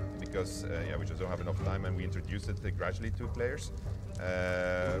 because yeah, we just don't have enough time, and we introduce it gradually to players.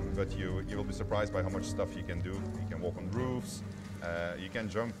 But you will be surprised by how much stuff you can do. You can walk on roofs. You can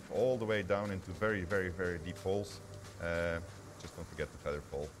jump all the way down into very, very, very deep holes. Just don't forget the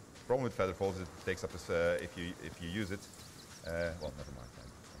Featherfall. The problem with Featherfall is it takes up this, if you use it. Well, never mind.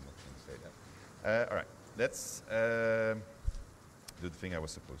 I'm not going to say that. All right, let's do the thing I was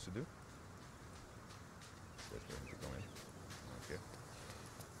supposed to do. Okay.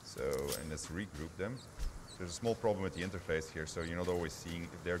 So, and let's regroup them. There's a small problem with the interface here, so you're not always seeing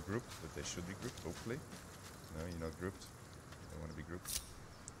if they're grouped, but they should be grouped, hopefully. No, you're not grouped. They want to be grouped.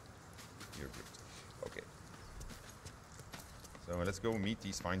 You're grouped. Okay. So let's go meet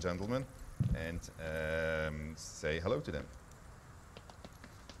these fine gentlemen and say hello to them.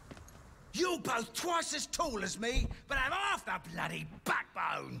 You're both twice as tall as me, but have half the bloody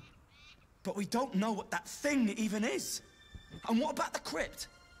backbone. But we don't know what that thing even is. And what about the crypt?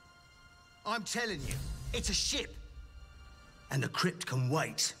 I'm telling you, it's a ship. And the crypt can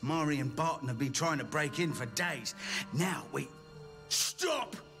wait. Mari and Barton have been trying to break in for days. Now we...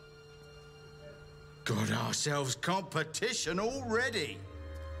 Stop! Got ourselves competition already.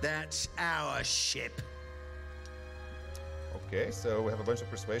 That's our ship. Okay, so we have a bunch of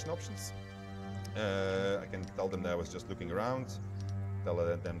persuasion options. I can tell them that I was just looking around. Tell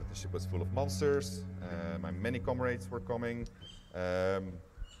them that the ship was full of monsters. My many comrades were coming. Or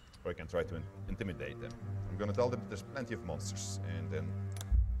I can try to intimidate them. I'm going to tell them that there's plenty of monsters, and then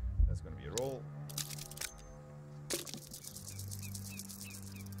that's going to be a roll.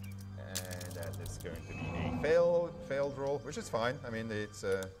 And that is going to be a failed roll, which is fine. I mean, it's...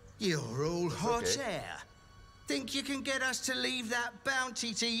 You're all hot okay. air. Think you can get us to leave that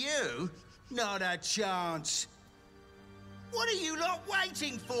bounty to you? Not a chance. What are you lot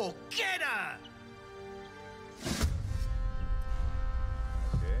waiting for? Get her!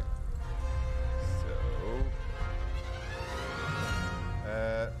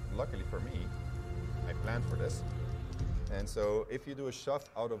 Luckily for me, I planned for this. And so if you do a shove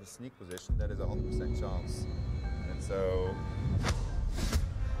out of a sneak position, that is a 100% chance. And so that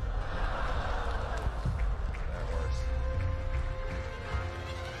works.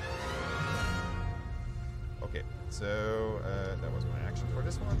 Okay, so that was my action for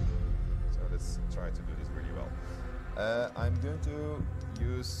this one. So let's try to do this really well. I'm going to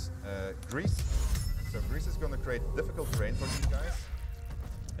use grease. So grease is going to create difficult terrain for these guys.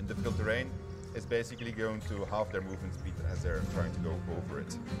 And difficult terrain is basically going to halve their movement speed as they're trying to go over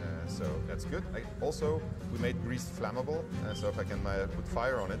it. So that's good. Also, we made grease flammable, so if I can put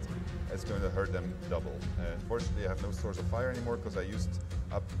fire on it, it's going to hurt them double. Unfortunately, I have no source of fire anymore because I used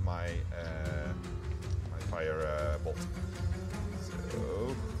up my my fire bolt.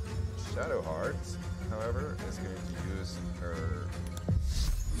 So, Shadow Heart however, is going to use her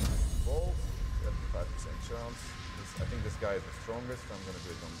bolt. 75% chance. I think this guy is the strongest, so I'm going to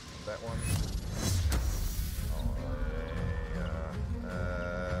do it on that one.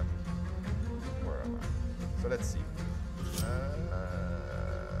 Where am I? So let's see.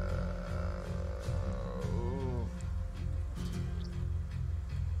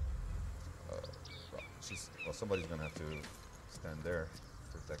 Well, somebody's going to have to stand there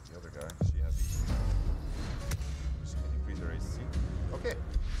to protect the other guy. She has the... She can increase her AC. Okay,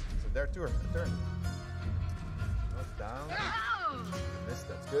 so their turn. Not down. Missed,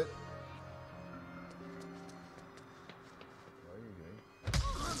 that's good. What are you doing?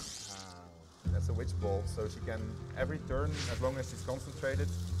 That's a witch bolt, so she can, every turn, as long as she's concentrated,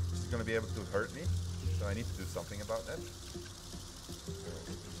 she's going to be able to hurt me. So I need to do something about that.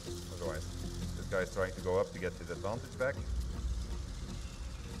 Otherwise, this guy is trying to go up to get his advantage back.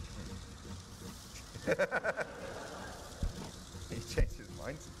 He changed his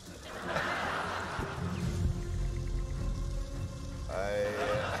mind.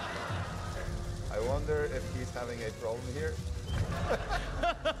 I wonder if he's having a problem here.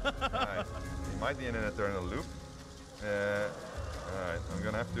 Right. He might be in an eternal loop. Alright, I'm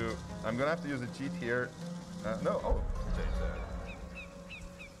gonna have to use a cheat here. No, oh, change that.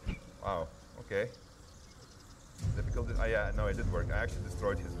 Wow, okay. Difficult. Yeah, no, it did work. I actually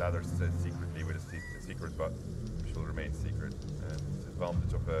destroyed his ladders secretly with a secret, but which will remain secret. It's the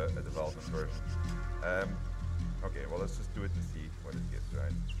advantage of a development version. Okay, well, let's just do it to see what it gives,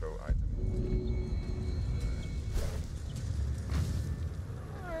 right? Throw item.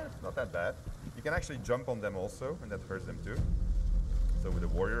 It's not that bad. You can actually jump on them also, and that hurts them too. So with a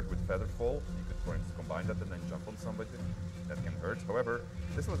warrior with Featherfall, you could, for instance, combine that and then jump on somebody. That can hurt. However,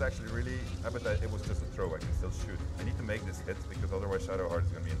 this was actually really, but it was just a throw. I can still shoot. I need to make this hit because otherwise Shadowheart is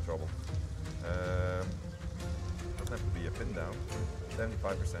going to be in trouble. Doesn't have to be a pin down.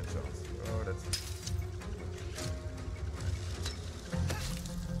 75% chance. Oh, that's...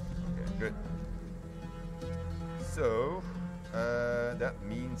 Okay, good. So, that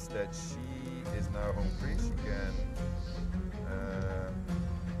means that she is now home free. She can...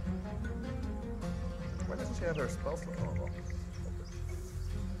 Why doesn't she have her spell slot? Oh, well.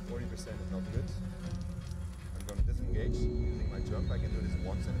 40% is not good. I'm going to disengage using my jump. I can do this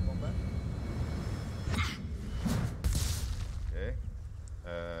once in combat. Okay.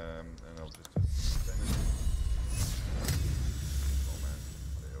 And I'll just spend it. Oh man.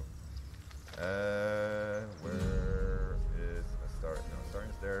 Where is Astar? No, Astar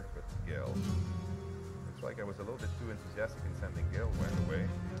is there, but Gale. Looks like I was a little bit too enthusiastic in sending Gale right away.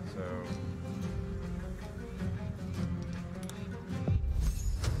 So.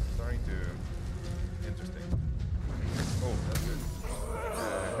 Starting to interesting. Oh, that's good.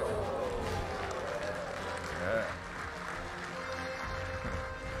 Yeah.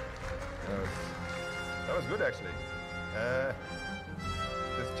 That was good actually.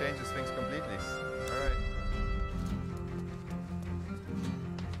 This changes things completely. All right.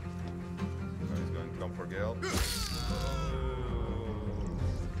 So he's going to come for Gale.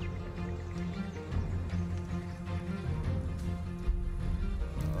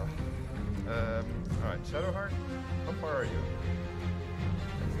 Alright, Shadowheart, how far are you?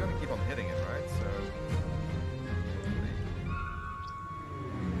 He's gonna keep on hitting it, right? So...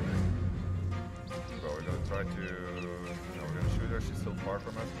 Well, we're gonna try to... No, we're gonna shoot her, she's still far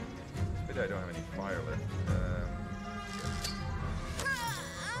from us. It's a pity I don't have any fire left.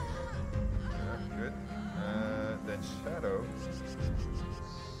 Yeah, good. Then Shadow... it's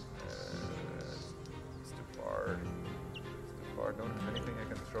too far. It's too far, don't have anything I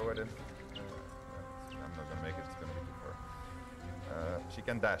can throw at him. I'm not gonna make it, it's gonna be too far. She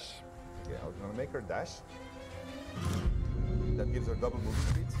can dash. Okay, I was gonna make her dash. That gives her double movement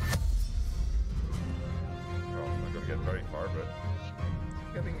speed. Well, I'm not gonna get very far, but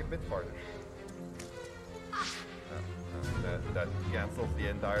getting a bit farther. That cancels the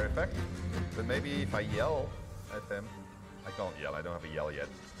entire effect. But maybe if I yell at them, I can't yell, I don't have a yell yet.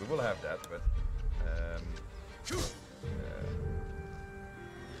 We will have that, but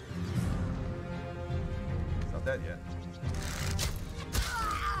not dead yet.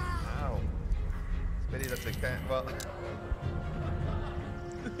 Ow. It's pity that they can't. Well.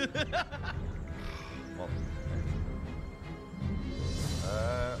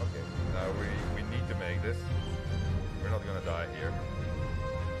 Okay. Now we need to make this. We're not gonna die here.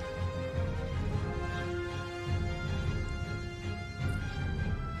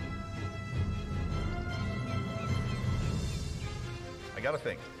 I gotta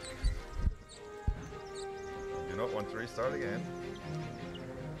think. Do not want to restart again.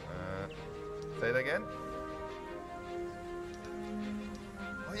 Say it again.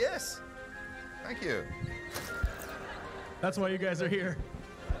 Oh yes. Thank you. That's why you guys are here.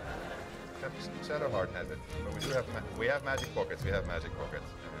 Shadowheart has it, but we have magic pockets. We have magic pockets.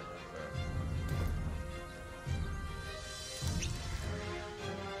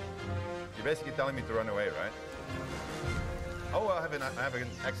 You're basically telling me to run away, right? Oh, I have an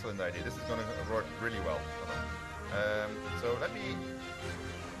excellent idea. This is going to work really well. So let me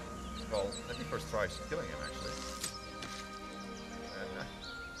first try killing him, actually.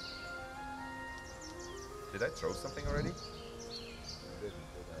 Did I throw something already? I didn't,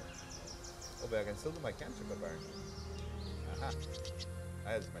 did I? Oh, but I can still do my cantrip, apparently. Aha.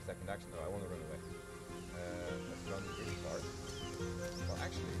 That's my second action, though. I want to run away. Let's run really far. Well,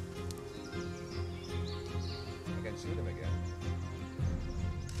 actually, I can shoot him again.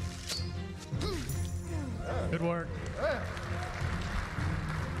 Good work.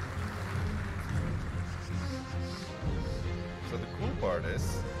 So the cool part is,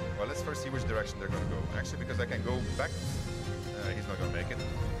 well, let's first see which direction they're going to go. Actually, because I can go back, he's not going to make it,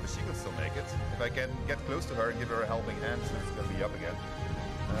 but she can still make it. If I can get close to her and give her a helping hand, so it's going to be up again.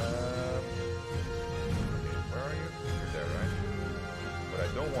 Okay, where are you? You're there, right? What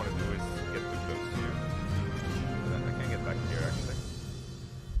I don't want to do is get too close to you. I can't get back here, actually.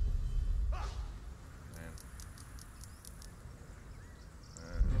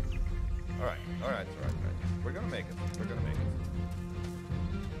 Alright. We're gonna make it.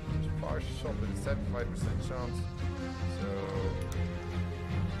 Far shot with a 75% chance. So.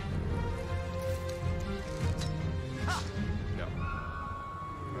 No.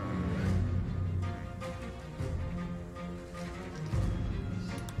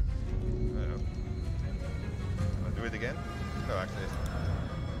 I'll do it again? No, actually.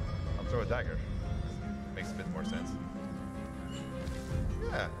 I'll throw a dagger. Makes a bit more sense.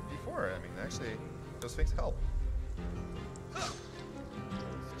 Yeah, before, I mean, actually, those things help.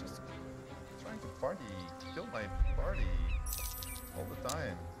 It's just trying to kill my party all the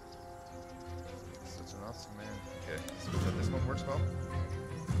time. Such an awesome man. Okay, so this one works well.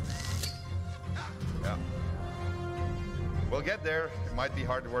 Yeah. We'll get there. It might be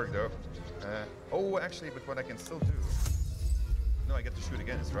hard work, though. Oh, actually, but what I can still do... No, I get to shoot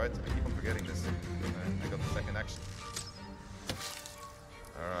again, is right? I keep on forgetting this. I got the second action.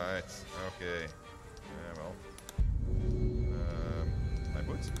 Alright, okay. Well. My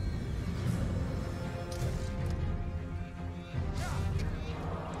boots.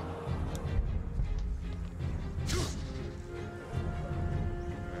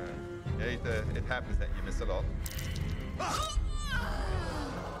 Yeah, it happens that you miss a lot.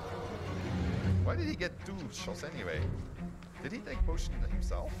 Why did he get 2 shots anyway? Did he take potion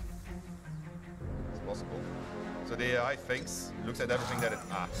himself? It's possible. So the AI thinks, looks at everything that it...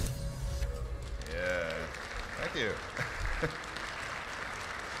 Ah. Yeah. Thank you.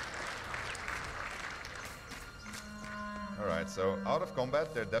 Alright, so out of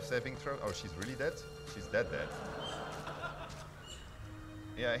combat, their death saving throw... Oh, she's really dead? She's dead.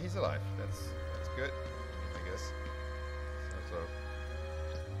 Yeah, he's alive. That's good, I guess. So.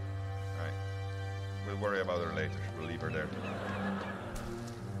 Alright. We'll worry about her later. We'll leave her there.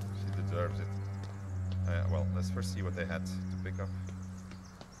 She deserves it. Well, let's first see what they had to pick up.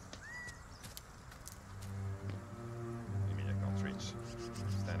 You mean I can't reach?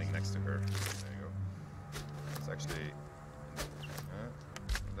 Standing next to her. There you go. Let's actually...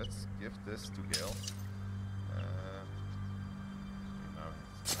 let's give this to Gale.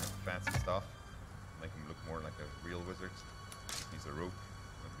 Fancy stuff. Make him look more like a real wizard. He's a rope,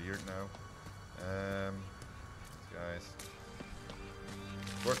 a beard now. These guys.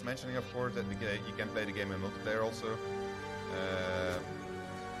 Worth mentioning, of course, that you can play the game in multiplayer also.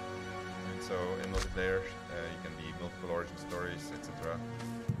 And so in multiplayer, you can be multiple origin stories, etc.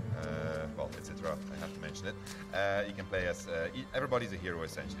 Well, etc. I have to mention it. You can play as everybody's a hero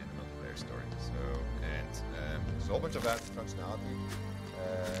essentially in the multiplayer story. So there's a whole bunch of added functionality.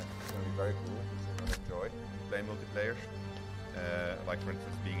 It's going to be very cool. You're going to enjoy playing multiplayer. Like for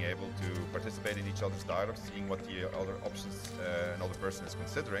instance, being able to participate in each other's dialogue, seeing what the other options another person is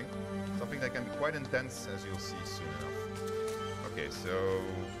considering. Something that can be quite intense, as you'll see soon enough. Okay, so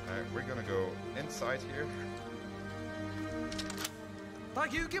we're gonna go inside here.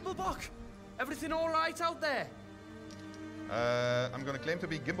 Thank you, Gimblebock. Everything all right out there? I'm gonna claim to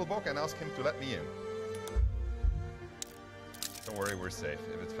be Gimblebock and ask him to let me in. Don't worry, we're safe.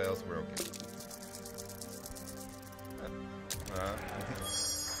 If it fails, we're okay. Alright.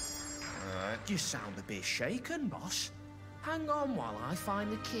 You sound a bit shaken, boss. Hang on while I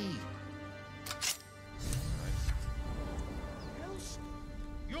find the key. Nice.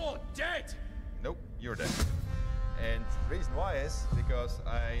 You're dead! you're dead. And the reason why is because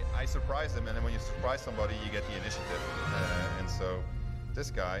I surprised him, and then when you surprise somebody, you get the initiative. And so this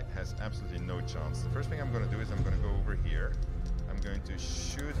guy has absolutely no chance. The first thing I'm going to do is I'm going to go over here. I'm going to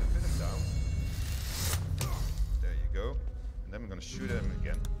shoot and pin him down. There you go. And then I'm going to shoot him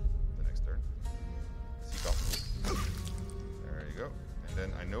again the next turn. Is he comfortable? There you go. And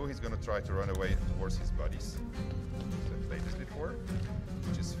then I know he's going to try to run away towards his buddies. So I've played this before,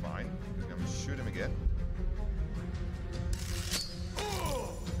 which is fine. I'm going to shoot him again.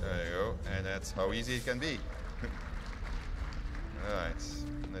 There you go, and that's how easy it can be. Alright,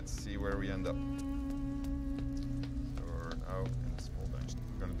 let's see where we end up. So we're now in a small dungeon.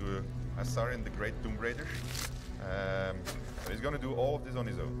 We're gonna do I started in the Great Tomb Raider. So he's gonna do all of this on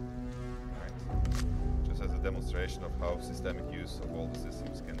his own. Right. Just as a demonstration of how systemic use of all the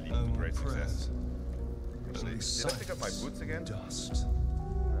systems can lead to great success. Actually, did I pick up my boots again? Dust.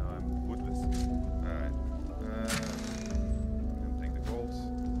 No, I'm bootless. Alright. Take the gold.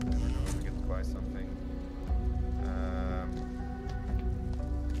 Never know if we get to buy something.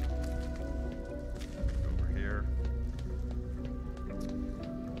 Over here.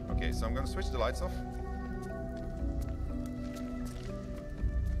 Okay, so I'm gonna switch the lights off.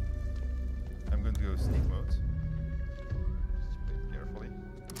 I'm going to go sneak mode. Just play it carefully.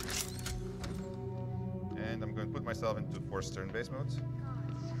 And I'm going to put myself into forced turn-based mode.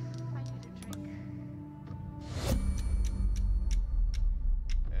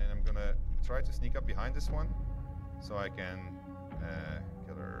 Try to sneak up behind this one so I can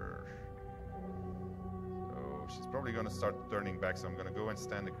kill her. So she's probably going to start turning back, so I'm going to go and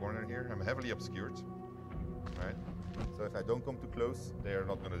stand in the corner here. I'm heavily obscured, right? So if I don't come too close, they are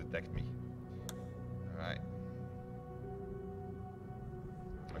not going to detect me. All right.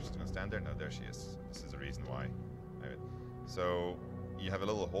 I'm just going to stand there. No, there she is. This is the reason why. Right. So you have a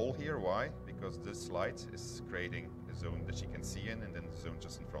little hole here. Why? Because this light is creating a zone that she can see in, and then the zone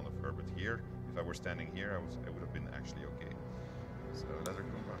just in front of her. But here, if I were standing here, I would have been actually okay. So let her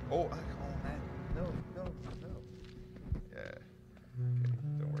come back. Oh man, no. Yeah. Okay,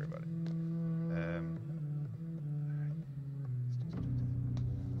 don't worry about it.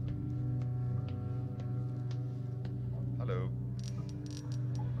 Hello.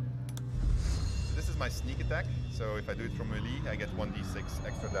 So this is my sneak attack. So if I do it from melee, I get 1d6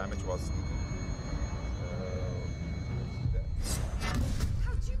 extra damage while sneaking.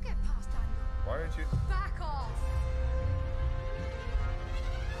 How'd you get past Andy? Why aren't you? Back off!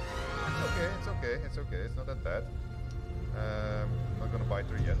 It's okay. It's not that bad. I'm not gonna bite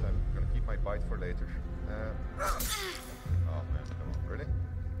her yet. I'm gonna keep my bite for later. Oh man, come on, really?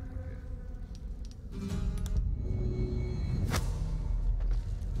 Okay.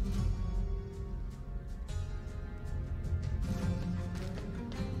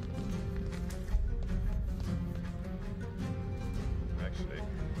 Actually,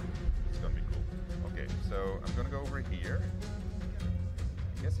 it's gonna be cool. Okay, so I'm gonna go over here.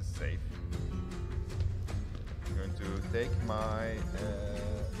 I guess it's safe. I'm going to take my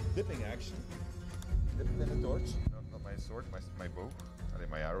dipping action. Dip it in a torch. No, not my sword, my bow. I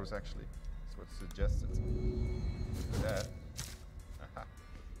think my arrows actually. That's what's suggested. That. Aha.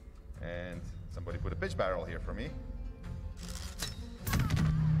 And somebody put a pitch barrel here for me.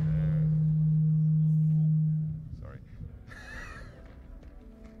 Sorry.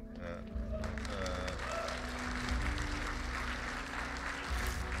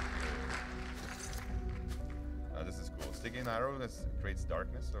 This is cool. Sticking an arrow that creates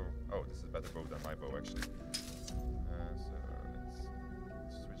darkness. So, oh, this is a better bow than my bow actually. So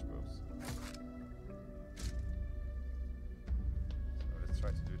let's switch bows. So let's try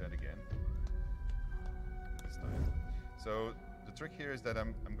to do that again. This time. So the trick here is that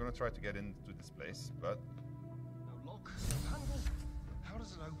I'm going to try to get into this place, but No lock, no handle. How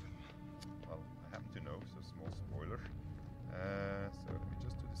does it open? well, I happen to know. So small spoiler. So let me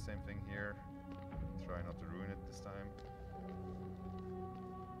just do the same thing here. Try not to ruin it this time.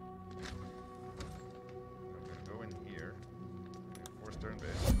 I'm going to go in here. Force turn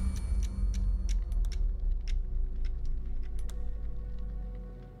base.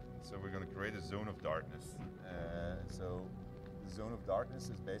 So we're going to create a zone of darkness. So the zone of darkness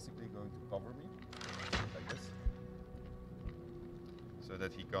is basically going to cover me like this, so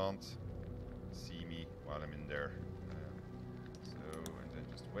that he can't see me while I'm in there. And then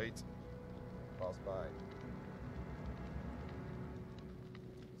just wait. Pass by.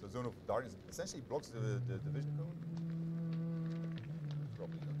 So zone of darkness essentially blocks the vision cone.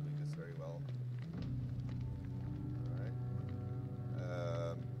 Probably not doing this very well. All right.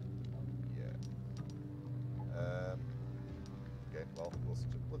 Yeah. Okay. Well,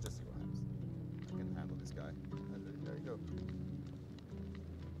 we'll just see what happens. I can this guy. There you go.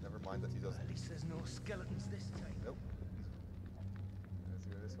 Never mind that he doesn't. At least there's no skeletons this time. Nope. Let's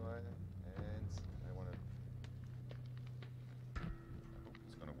go this way. And I want to. I hope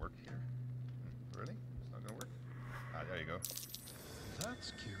it's going to work here. Really? It's not going to work? Ah, there you go.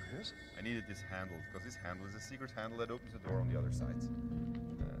 That's curious. I needed this handle, because this handle is a secret handle that opens the door on the other side.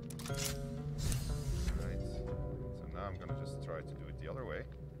 Right. So now I'm going to just try to do it the other way.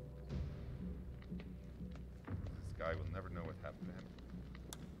 This guy will never know what happened to him.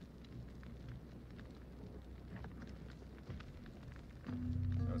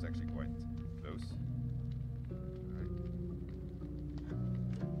 That was actually quite close. Right.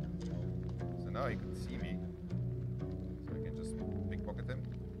 So now he can see me. So I can just pickpocket him.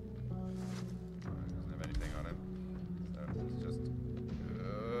 Doesn't have anything on him. So it's just...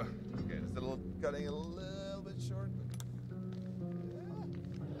 okay, it's a little cutting a little bit short, but...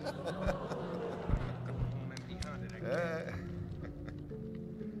 Empty-handed again.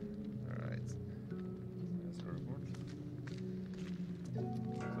 Alright. That's the report.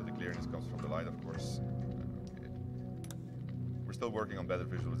 So the clearness comes from the light, of course. Okay. We're still working on better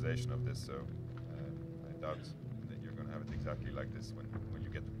visualization of this, so I doubt that you're going to have it exactly like this when you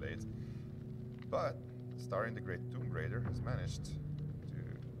get to play it. But starring the great Tomb Raider has managed to do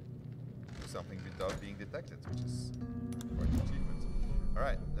something without being detected, which is quite an achievement.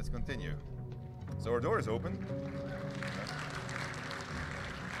 Alright, let's continue. So our door is open.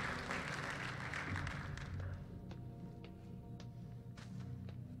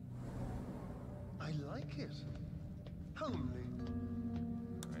 I like it. Homely.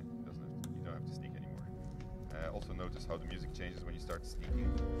 Right, you don't have to sneak anymore. Also notice how the music changes when you start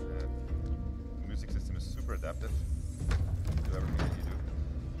sneaking. The music system is super adaptive to everything that you do.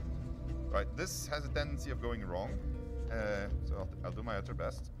 Right, this has a tendency of going wrong, so I'll do my utter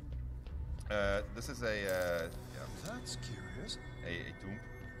best. This is a That's curious. a tomb.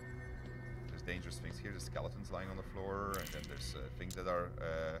 There's dangerous things here. There's skeletons lying on the floor, and then there's things that are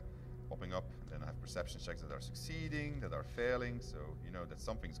popping up. And then I have perception checks that are succeeding, that are failing, so you know that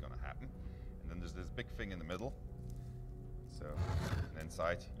something's gonna happen. And then there's this big thing in the middle. So, and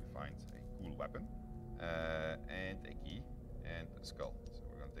inside you find a cool weapon, and a key, and a skull. So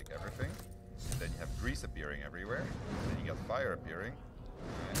we're gonna take everything. And then you have grease appearing everywhere. And then you got fire appearing.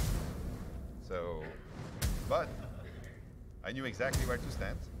 And so, but I knew exactly where to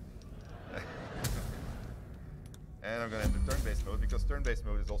stand. And I'm going to enter turn-based mode, because turn-based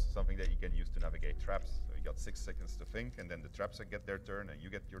mode is also something that you can use to navigate traps. So you got 6 seconds to think, and then the traps get their turn, and you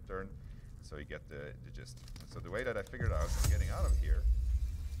get your turn. So you get the gist. So the way that I figured out getting out of here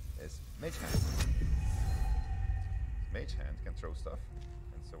is Mage Hand. Mage Hand can throw stuff.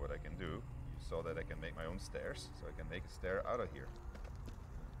 And so what I can do, you saw that I can make my own stairs, so I can make a stair out of here.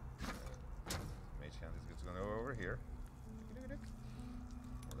 Mage Hand is just going to go over here. And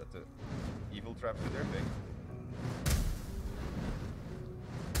let the evil traps do their thing.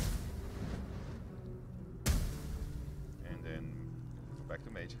 And then go back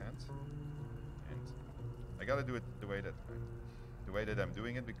to Mage Hand. And I gotta do it the way that I'm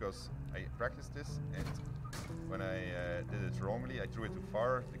doing it, because I practiced this, and when I did it wrongly, I threw it too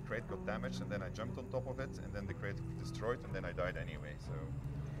far, the crate got damaged, and then I jumped on top of it, and then the crate got destroyed, and then I died anyway, so...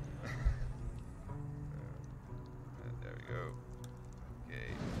 there we go.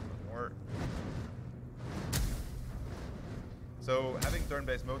 Okay, one more. So having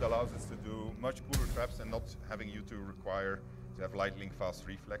turn-based mode allows us to do much cooler traps and not having you to require to have lightning fast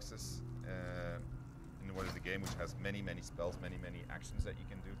reflexes in what is a game which has many spells, many actions that you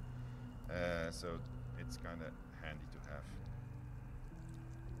can do. So it's kind of handy to have.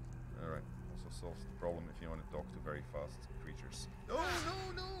 All right, also solves the problem if you want to talk to very fast creatures.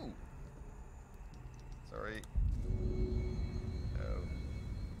 Oh no! Sorry. No.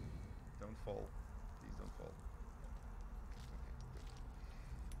 Don't fall. Please don't fall.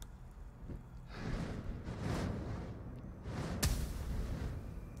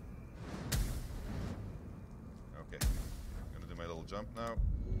 Okay, I'm gonna do my little jump now.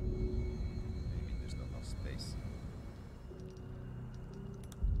 Maybe there's not enough space.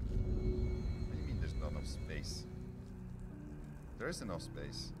 What do you mean there's not enough space? There is enough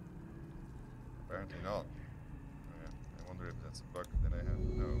space. Apparently not. Oh, yeah. I wonder if that's a bug that I have.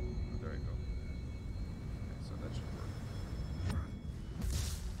 No. Oh, there you go. Okay, so that should work.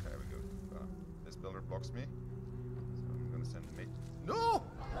 There we go. This builder blocks me. So I'm gonna send the mate. No!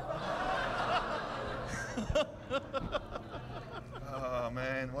 Oh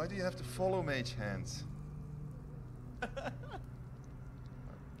man, why do you have to follow Mage Hands?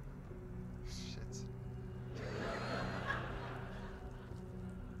 Shit.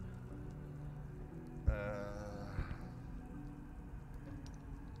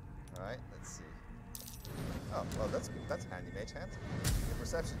 Well, that's good. That's handy mage hand. The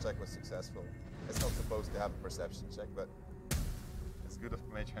perception check was successful. It's not supposed to have a perception check, but it's good of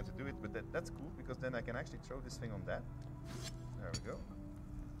mage hand to do it. But that's cool because then I can actually throw this thing on that. There we go.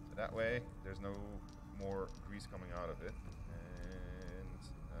 So that way, there's no more grease coming out of it. And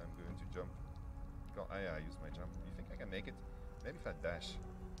I'm going to jump. Oh yeah, I use my jump. You think I can make it? Maybe if I dash.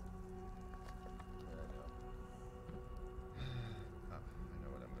 I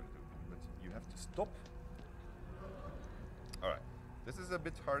know what I'm going to do, but you have to stop. Alright, this is a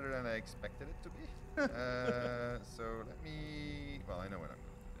bit harder than I expected it to be. So let me... Well, I know what I'm going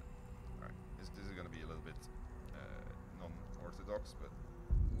to do then. Alright, this is going to be a little bit non-orthodox, but...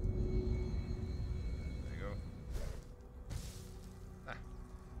 There you go.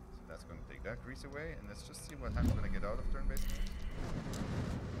 So that's going to take that grease away, and let's just see what happens when I get out of turn-based mode.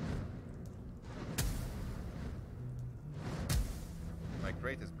 My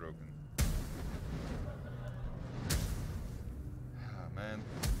crate is broken. Ah, man.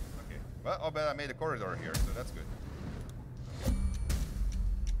 Okay. Well, I'll bet I made a corridor here, so that's good.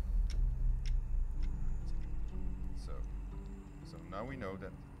 So now we know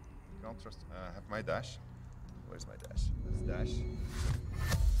that you can't trust. I have my dash. Where's my dash? Let's dash.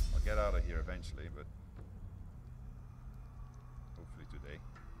 I'll get out of here eventually, but hopefully today.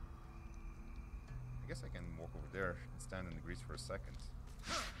 I guess I can walk over there and stand in the grease for a second.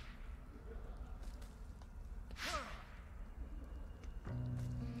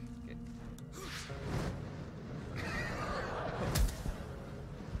 Okay.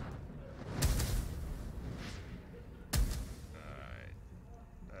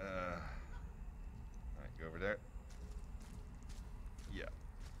 Alright, go over there. Yeah.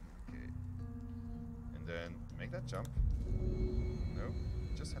 Okay. And then make that jump. No,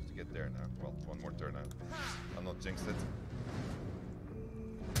 just have to get there now. Well, one more turn out. I'll not jinx it.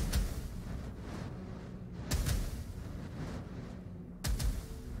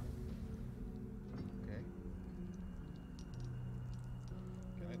 Okay.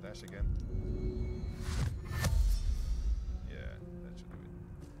 Can I dash again? Yeah, that should do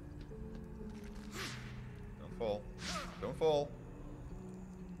it. Don't fall. Don't fall.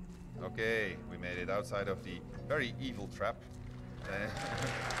 Okay, we made it outside of the very evil trap.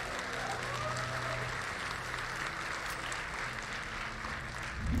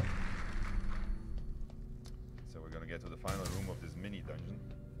 So we're gonna get to the final room of this mini dungeon.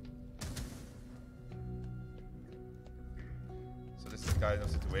 So this is the kind of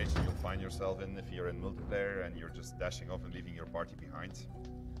situation you'll find yourself in if you're in multiplayer and you're just dashing off and leaving your party behind.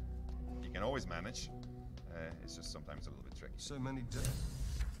 You can always manage. It's just sometimes a little bit tricky. So many dead.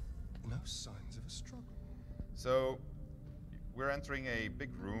 No signs of a struggle. So we're entering a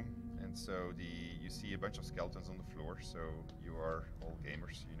big room, and so you see a bunch of skeletons on the floor. So you are all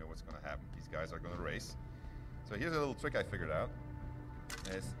gamers, you know what's going to happen. These guys are going to race. So here's a little trick I figured out: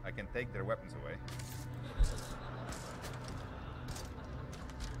 is I can take their weapons away.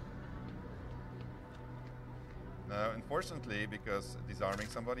 Now, unfortunately, because disarming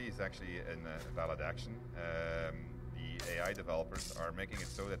somebody is actually a valid action, the AI developers are making it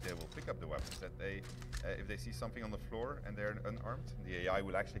so that they will pick up the weapons that they, if they see something on the floor and they're unarmed, the AI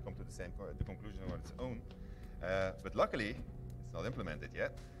will actually come to the same conclusion on its own. But luckily, it's not implemented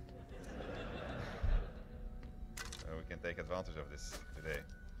yet. So we can take advantage of this today.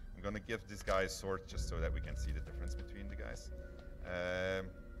 I'm going to give this guy a sword just so that we can see the difference between the guys.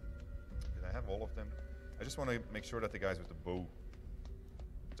 Did I have all of them? I just want to make sure that the guys with the bow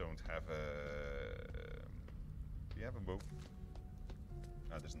don't have a... Do you have a bow?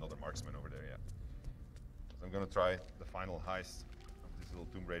 Ah, there's another marksman over there, yeah. So I'm going to try the final heist of this little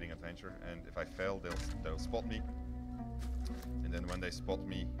tomb raiding adventure, and if I fail, they'll spot me. And then when they spot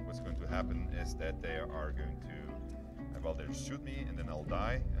me, what's going to happen is that they are going to, well, they'll shoot me, and then I'll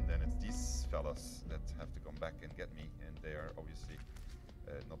die, and then it's these fellas that have to come back and get me, and they are obviously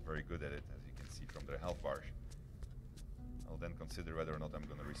not very good at it, as you can see from their health bars. I'll then consider whether or not I'm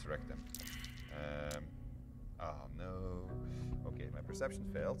going to resurrect them. Oh no. Okay, my perception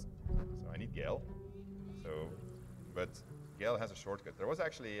failed, so I need Gale. So, but Gale has a shortcut. There was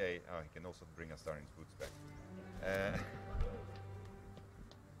actually a... Oh, he can also bring Astarian's boots back.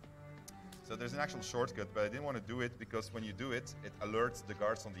 So there's an actual shortcut, but I didn't want to do it because when you do it, it alerts the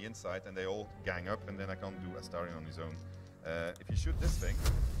guards on the inside and they all gang up, and then I can't do Astarian on his own. If you shoot this thing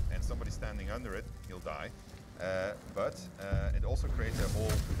and somebody's standing under it, he'll die. But it also creates a hole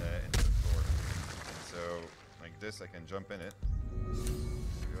into the floor. And so, like this, I can jump in it.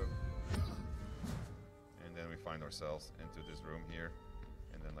 Go. And then we find ourselves into this room here.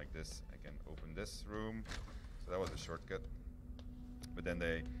 And then like this, I can open this room. So that was a shortcut. But then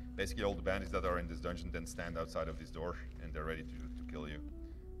they basically all the bandits that are in this dungeon then stand outside of this door and they're ready to kill you.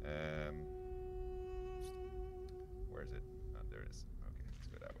 Where is it? Oh, there it is. Okay, let's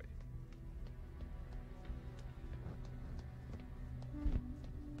go that way.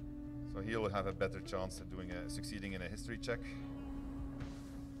 So he'll have a better chance of succeeding in a history check.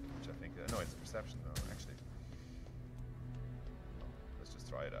 Which I think, no, it's perception though, actually. Let's just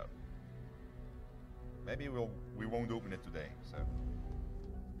try it out. Maybe we won't open it today, so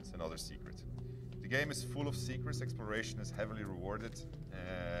it's another secret. The game is full of secrets. Exploration is heavily rewarded.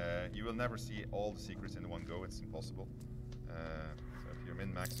 You will never see all the secrets in one go. It's impossible. So if you're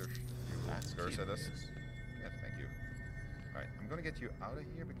min-maxer, you will curse at us. Yeah, thank you. All right, I'm gonna get you out of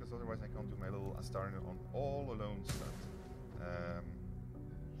here because otherwise I can't do my little Astarno on all alone stuff.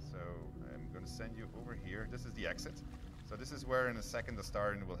 So I'm gonna send you over here. This is the exit. So this is where in a second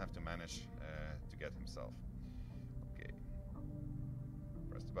Astarno will have to manage to get himself. Okay.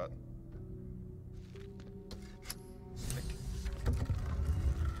 Press the button. Click.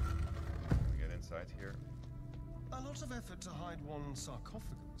 We get inside here. A lot of effort to hide one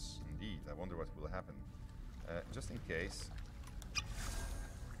sarcophagus. Indeed, I wonder what will happen. Just in case.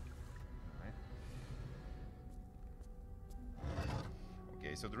 Right.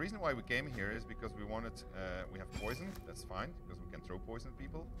 Okay, so the reason why we came here is because we wanted, we have poison, that's fine, because we can throw poison at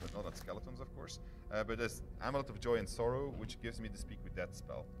people, but not at skeletons, of course. But there's Amulet of Joy and Sorrow, which gives me the Speak with Dead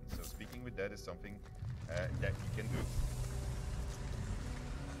spell. So speaking with Dead is something that you can do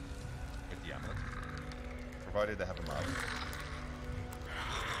with the amulet, provided they have a mouse.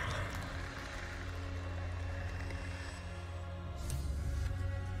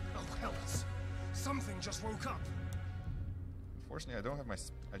 Oh, hells! Something just woke up! Unfortunately, I don't have my...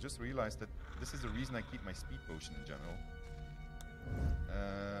 I just realized that this is the reason I keep my speed potion in general.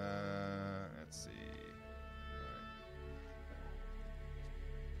 Let's see...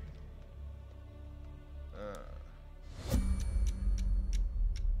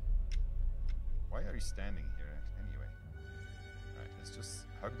 why are you standing here anyway? Alright, let's just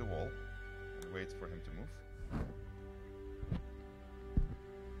hug the wall and wait for him to move.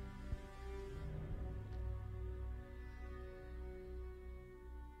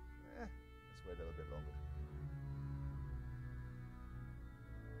 Let's wait a little bit longer.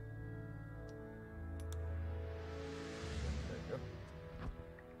 There you go.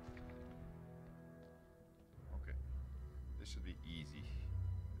 Okay. This should be easy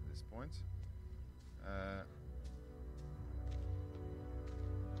at this point.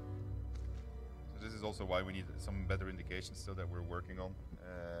 So this is also why we need some better indications still that we're working on.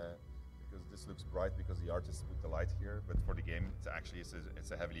 Because this looks bright because the artist put the light here, but for the game,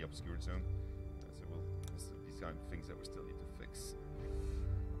 it's a heavily obscured zone. So these kind of things that we still need to fix.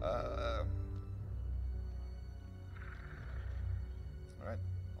 All right,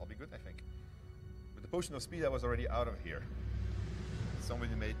 I'll be good, I think. With the potion of speed, I was already out of here.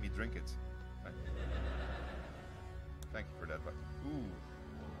 Somebody made me drink it. Right. Thank you for that, but ooh.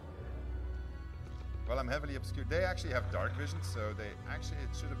 Well, I'm heavily obscured. They actually have dark vision, so it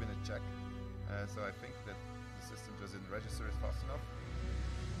should have been a check. So I think that the system just didn't register it fast enough.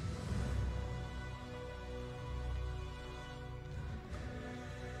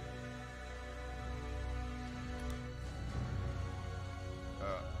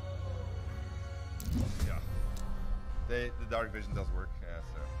 Yeah. The dark vision does work,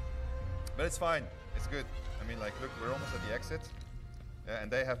 but it's fine. It's good. I mean, like, look, we're almost at the exit.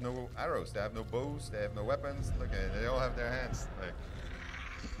 And they have no arrows, they have no bows, they have no weapons. Look, they all have their hands. Like,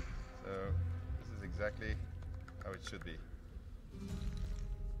 so this is exactly how it should be.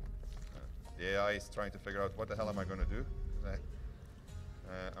 The AI is trying to figure out what the hell am I going to do.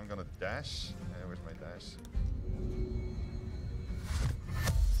 I'm going to dash. Where's my dash?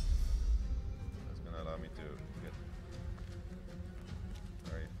 That's going to allow me to get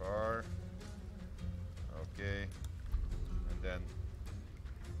very far. Okay, and then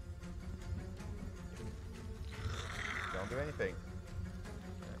don't do anything.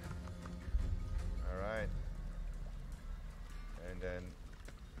 All right, and then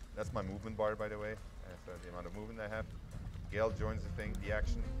that's my movement bar, by the way. So the amount of movement I have. Gale joins the thing, the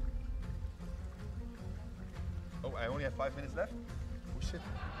action. Oh, I only have 5 minutes left. Oh shit.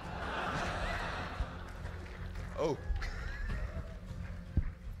 Oh.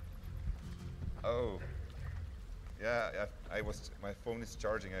 Oh. Yeah, my phone is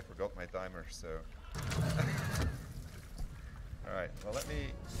charging. I forgot my timer, so. All right. Well,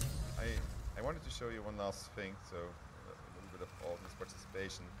 I wanted to show you one last thing, so a little bit of audience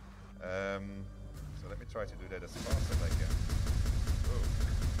participation. So let me try to do that as fast as I can.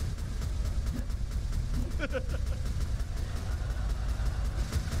 Oh.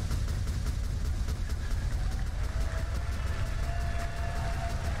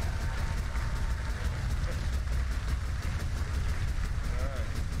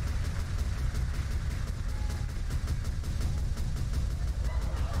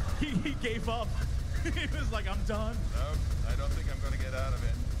 he gave up. He was like, I'm done. No, I don't think I'm going to get out of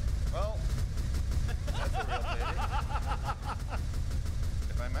it. Well, that's a real pity.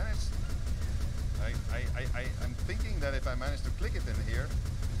 If I manage, I'm thinking that if I manage to click it in here,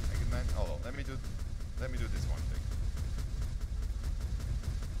 I can manage. Hold on, let me do this one thing.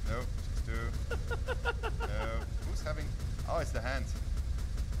 No, just two. No, who's having? Oh, it's the hand.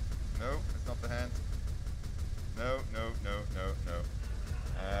 No, it's not the hand. No.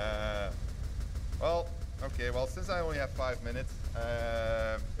 Well, okay, well, since I only have 5 minutes,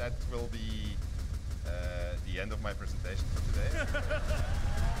 that will be the end of my presentation for today.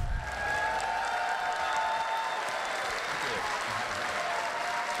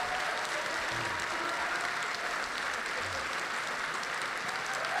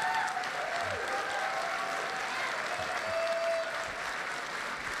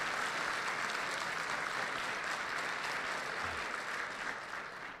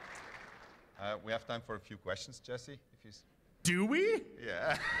 We have time for a few questions, Jesse. If you Do we?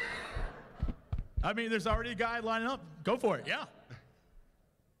 Yeah. I mean, there's already a guy lining up. Go for it, yeah.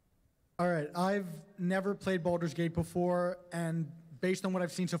 All right, I've never played Baldur's Gate before, and based on what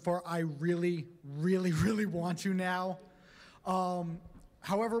I've seen so far, I really, really, really want to now.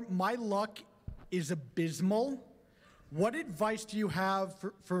 However, my luck is abysmal. What advice do you have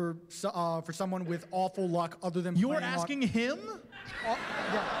for someone with awful luck other than You're asking him?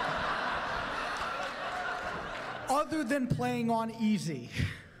 Yeah. Other than playing on easy.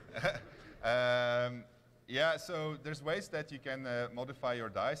 Yeah, so there's ways that you can modify your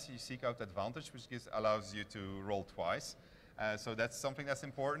dice. You seek out advantage, which allows you to roll twice. So that's something that's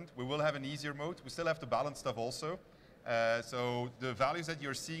important. We will have an easier mode. We still have to balance stuff also. So the values that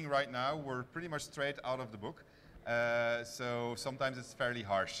you're seeing right now were pretty much straight out of the book. So sometimes it's fairly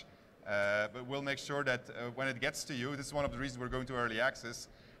harsh. But we'll make sure that when it gets to you, this is one of the reasons we're going to early access,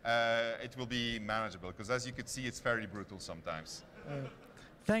 it will be manageable. Because as you could see, it's fairly brutal sometimes.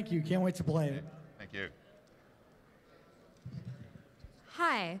 Thank you. Can't wait to play it. Thank you.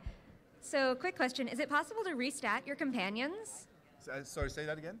 Hi. So, quick question. Is it possible to restat your companions? Sorry, say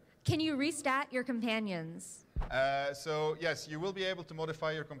that again? Can you restat your companions? So, yes, you will be able to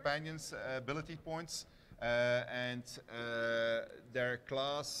modify your companions' ability points and their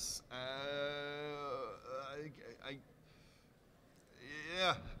class.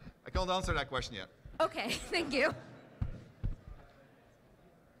 Yeah, I can't answer that question yet. Okay, thank you.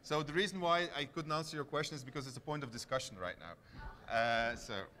 So the reason why I couldn't answer your question is because it's a point of discussion right now.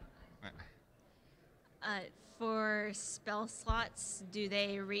 For spell slots, do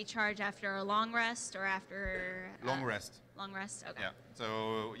they recharge after a long rest or after... long rest. Long rest, okay. Yeah,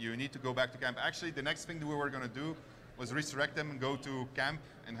 so you need to go back to camp. Actually, the next thing that we were going to do was resurrect them and go to camp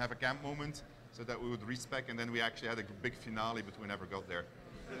and have a camp moment so that we would respec, and then we actually had a big finale, but we never got there.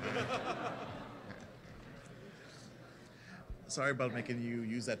 Sorry about making you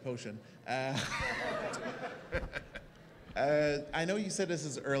use that potion. I know you said this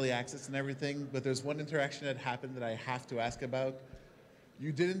is early access and everything, but there's one interaction that happened that I have to ask about.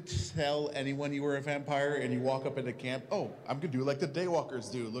 You didn't tell anyone you were a vampire, and you walk up into camp, oh, I'm gonna do like the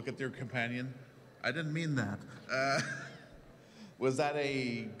Daywalkers do, look at their companion. I didn't mean that. Was that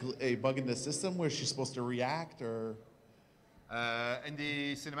a bug in the system? Was she supposed to react, or? In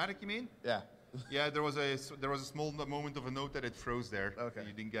the cinematic, you mean? Yeah. Yeah, there was a small moment of a note that it froze there. Okay.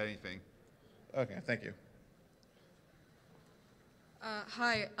 You didn't get anything. Okay, thank you.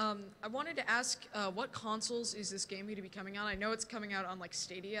 Hi, I wanted to ask, what consoles is this game going to be coming on? I know it's coming out on like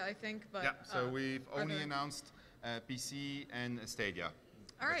Stadia, I think, but... Yeah, so we've only announced PC and Stadia.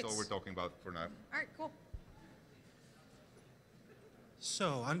 That's all we're talking about for now. All right, cool.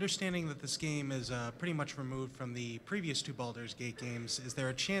 So, understanding that this game is pretty much removed from the previous two Baldur's Gate games, is there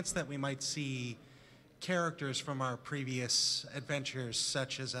a chance that we might see characters from our previous adventures,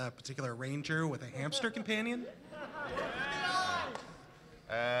 such as a particular ranger with a hamster companion?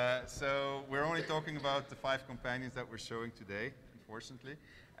 So we're only talking about the 5 companions that we're showing today, unfortunately.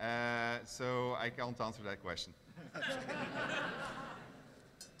 So I can't answer that question.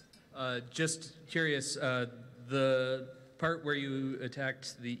 Just curious, the part where you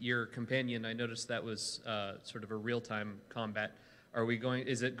attacked your companion, I noticed that was sort of a real-time combat.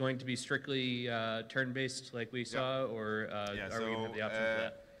 Is it going to be strictly turn-based like we saw, or are we going to have the option for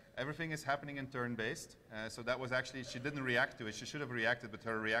that? Everything is happening in turn-based. So that was actually, she didn't react to it. She should have reacted, but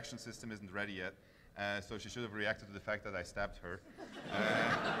her reaction system isn't ready yet. So she should have reacted to the fact that I stabbed her.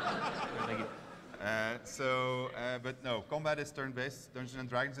 Thank you. But no, combat is turn-based, Dungeons and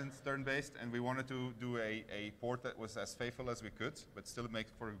Dragons is turn-based, and we wanted to do a port that was as faithful as we could, but still make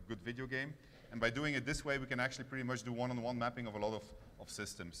for a good video game. And by doing it this way, we can actually pretty much do one-on-one mapping of a lot of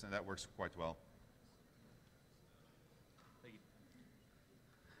systems, and that works quite well.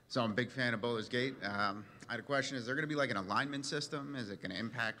 So I'm a big fan of Baldur's Gate. I had a question, is there going to be like an alignment system? Is it going to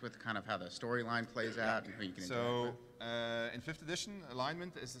impact with kind of how the storyline plays out and who you can interact with? In 5th edition,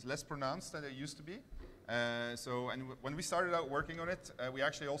 alignment is less pronounced than it used to be. When we started out working on it, we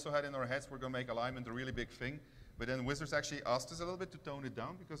actually also had in our heads we're going to make alignment a really big thing. But then Wizards actually asked us a little bit to tone it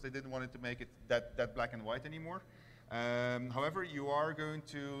down because they didn't want it to make it that black and white anymore. However, you are going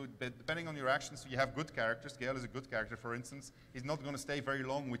to, depending on your actions, you have good characters. Gale is a good character, for instance. He's not going to stay very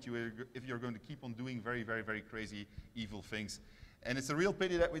long with you if you're going to keep on doing very, very, very crazy, evil things. And it's a real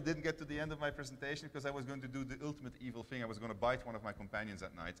pity that we didn't get to the end of my presentation because I was going to do the ultimate evil thing. I was going to bite one of my companions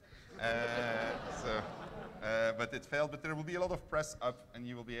at night. But it failed. But there will be a lot of press up, and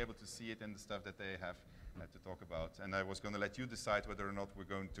you will be able to see it in the stuff that they have to talk about. And I was going to let you decide whether or not we're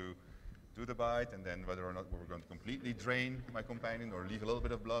going to do the bite, and then whether or not we're going to completely drain my companion or leave a little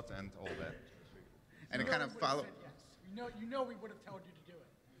bit of blood and all that. And it kind of follows. Yes. You know we would have told you to do it.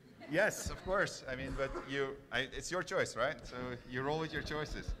 Yes, of course. I mean, but it's your choice, right? So you roll with your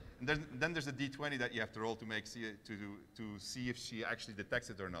choices. And then there's a D20 that you have to roll to see if she actually detects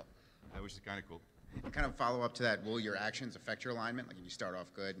it or not, which is kind of cool. And kind of follow up to that, will your actions affect your alignment? Like if you start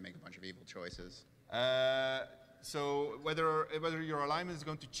off good and make a bunch of evil choices? So whether your alignment is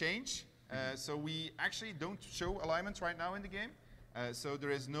going to change, so we actually don't show alignments right now in the game. So there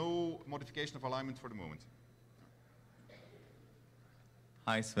is no modification of alignment for the moment.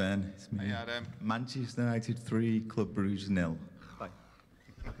 Hi Sven, it's me. Hi Adam. Manchester United 3, Club Brugge 0. Bye.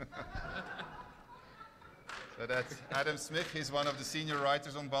 So that's Adam Smith. He's one of the senior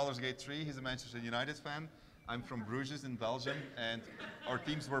writers on Baldur's Gate 3. He's a Manchester United fan. I'm from Bruges in Belgium, and our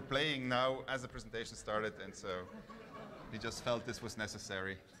teams were playing now as the presentation started, and so he just felt this was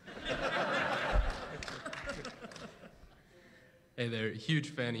necessary. Hey there,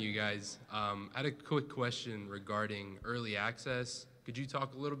 huge fan of you guys. I had a quick question regarding early access. Could you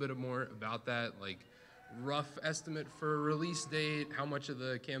talk a little bit more about that? Like, rough estimate for a release date, how much of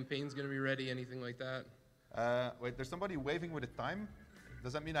the campaign's gonna be ready, anything like that? Wait, there's somebody waving with a time.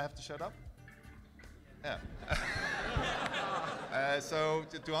 Does that mean I have to shut up? Yeah. So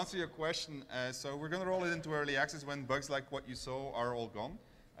to answer your question, so we're gonna roll it into early access when bugs like what you saw are all gone.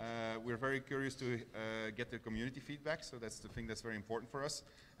 We're very curious to get the community feedback, so that's the thing that's very important for us.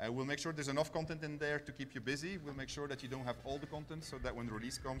 We'll make sure there's enough content in there to keep you busy. We'll make sure that you don't have all the content, so that when the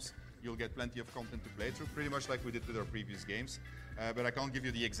release comes, you'll get plenty of content to play through, pretty much like we did with our previous games. But I can't give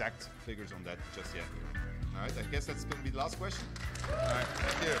you the exact figures on that just yet. All right, I guess that's going to be the last question. All right,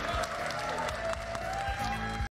 thank you.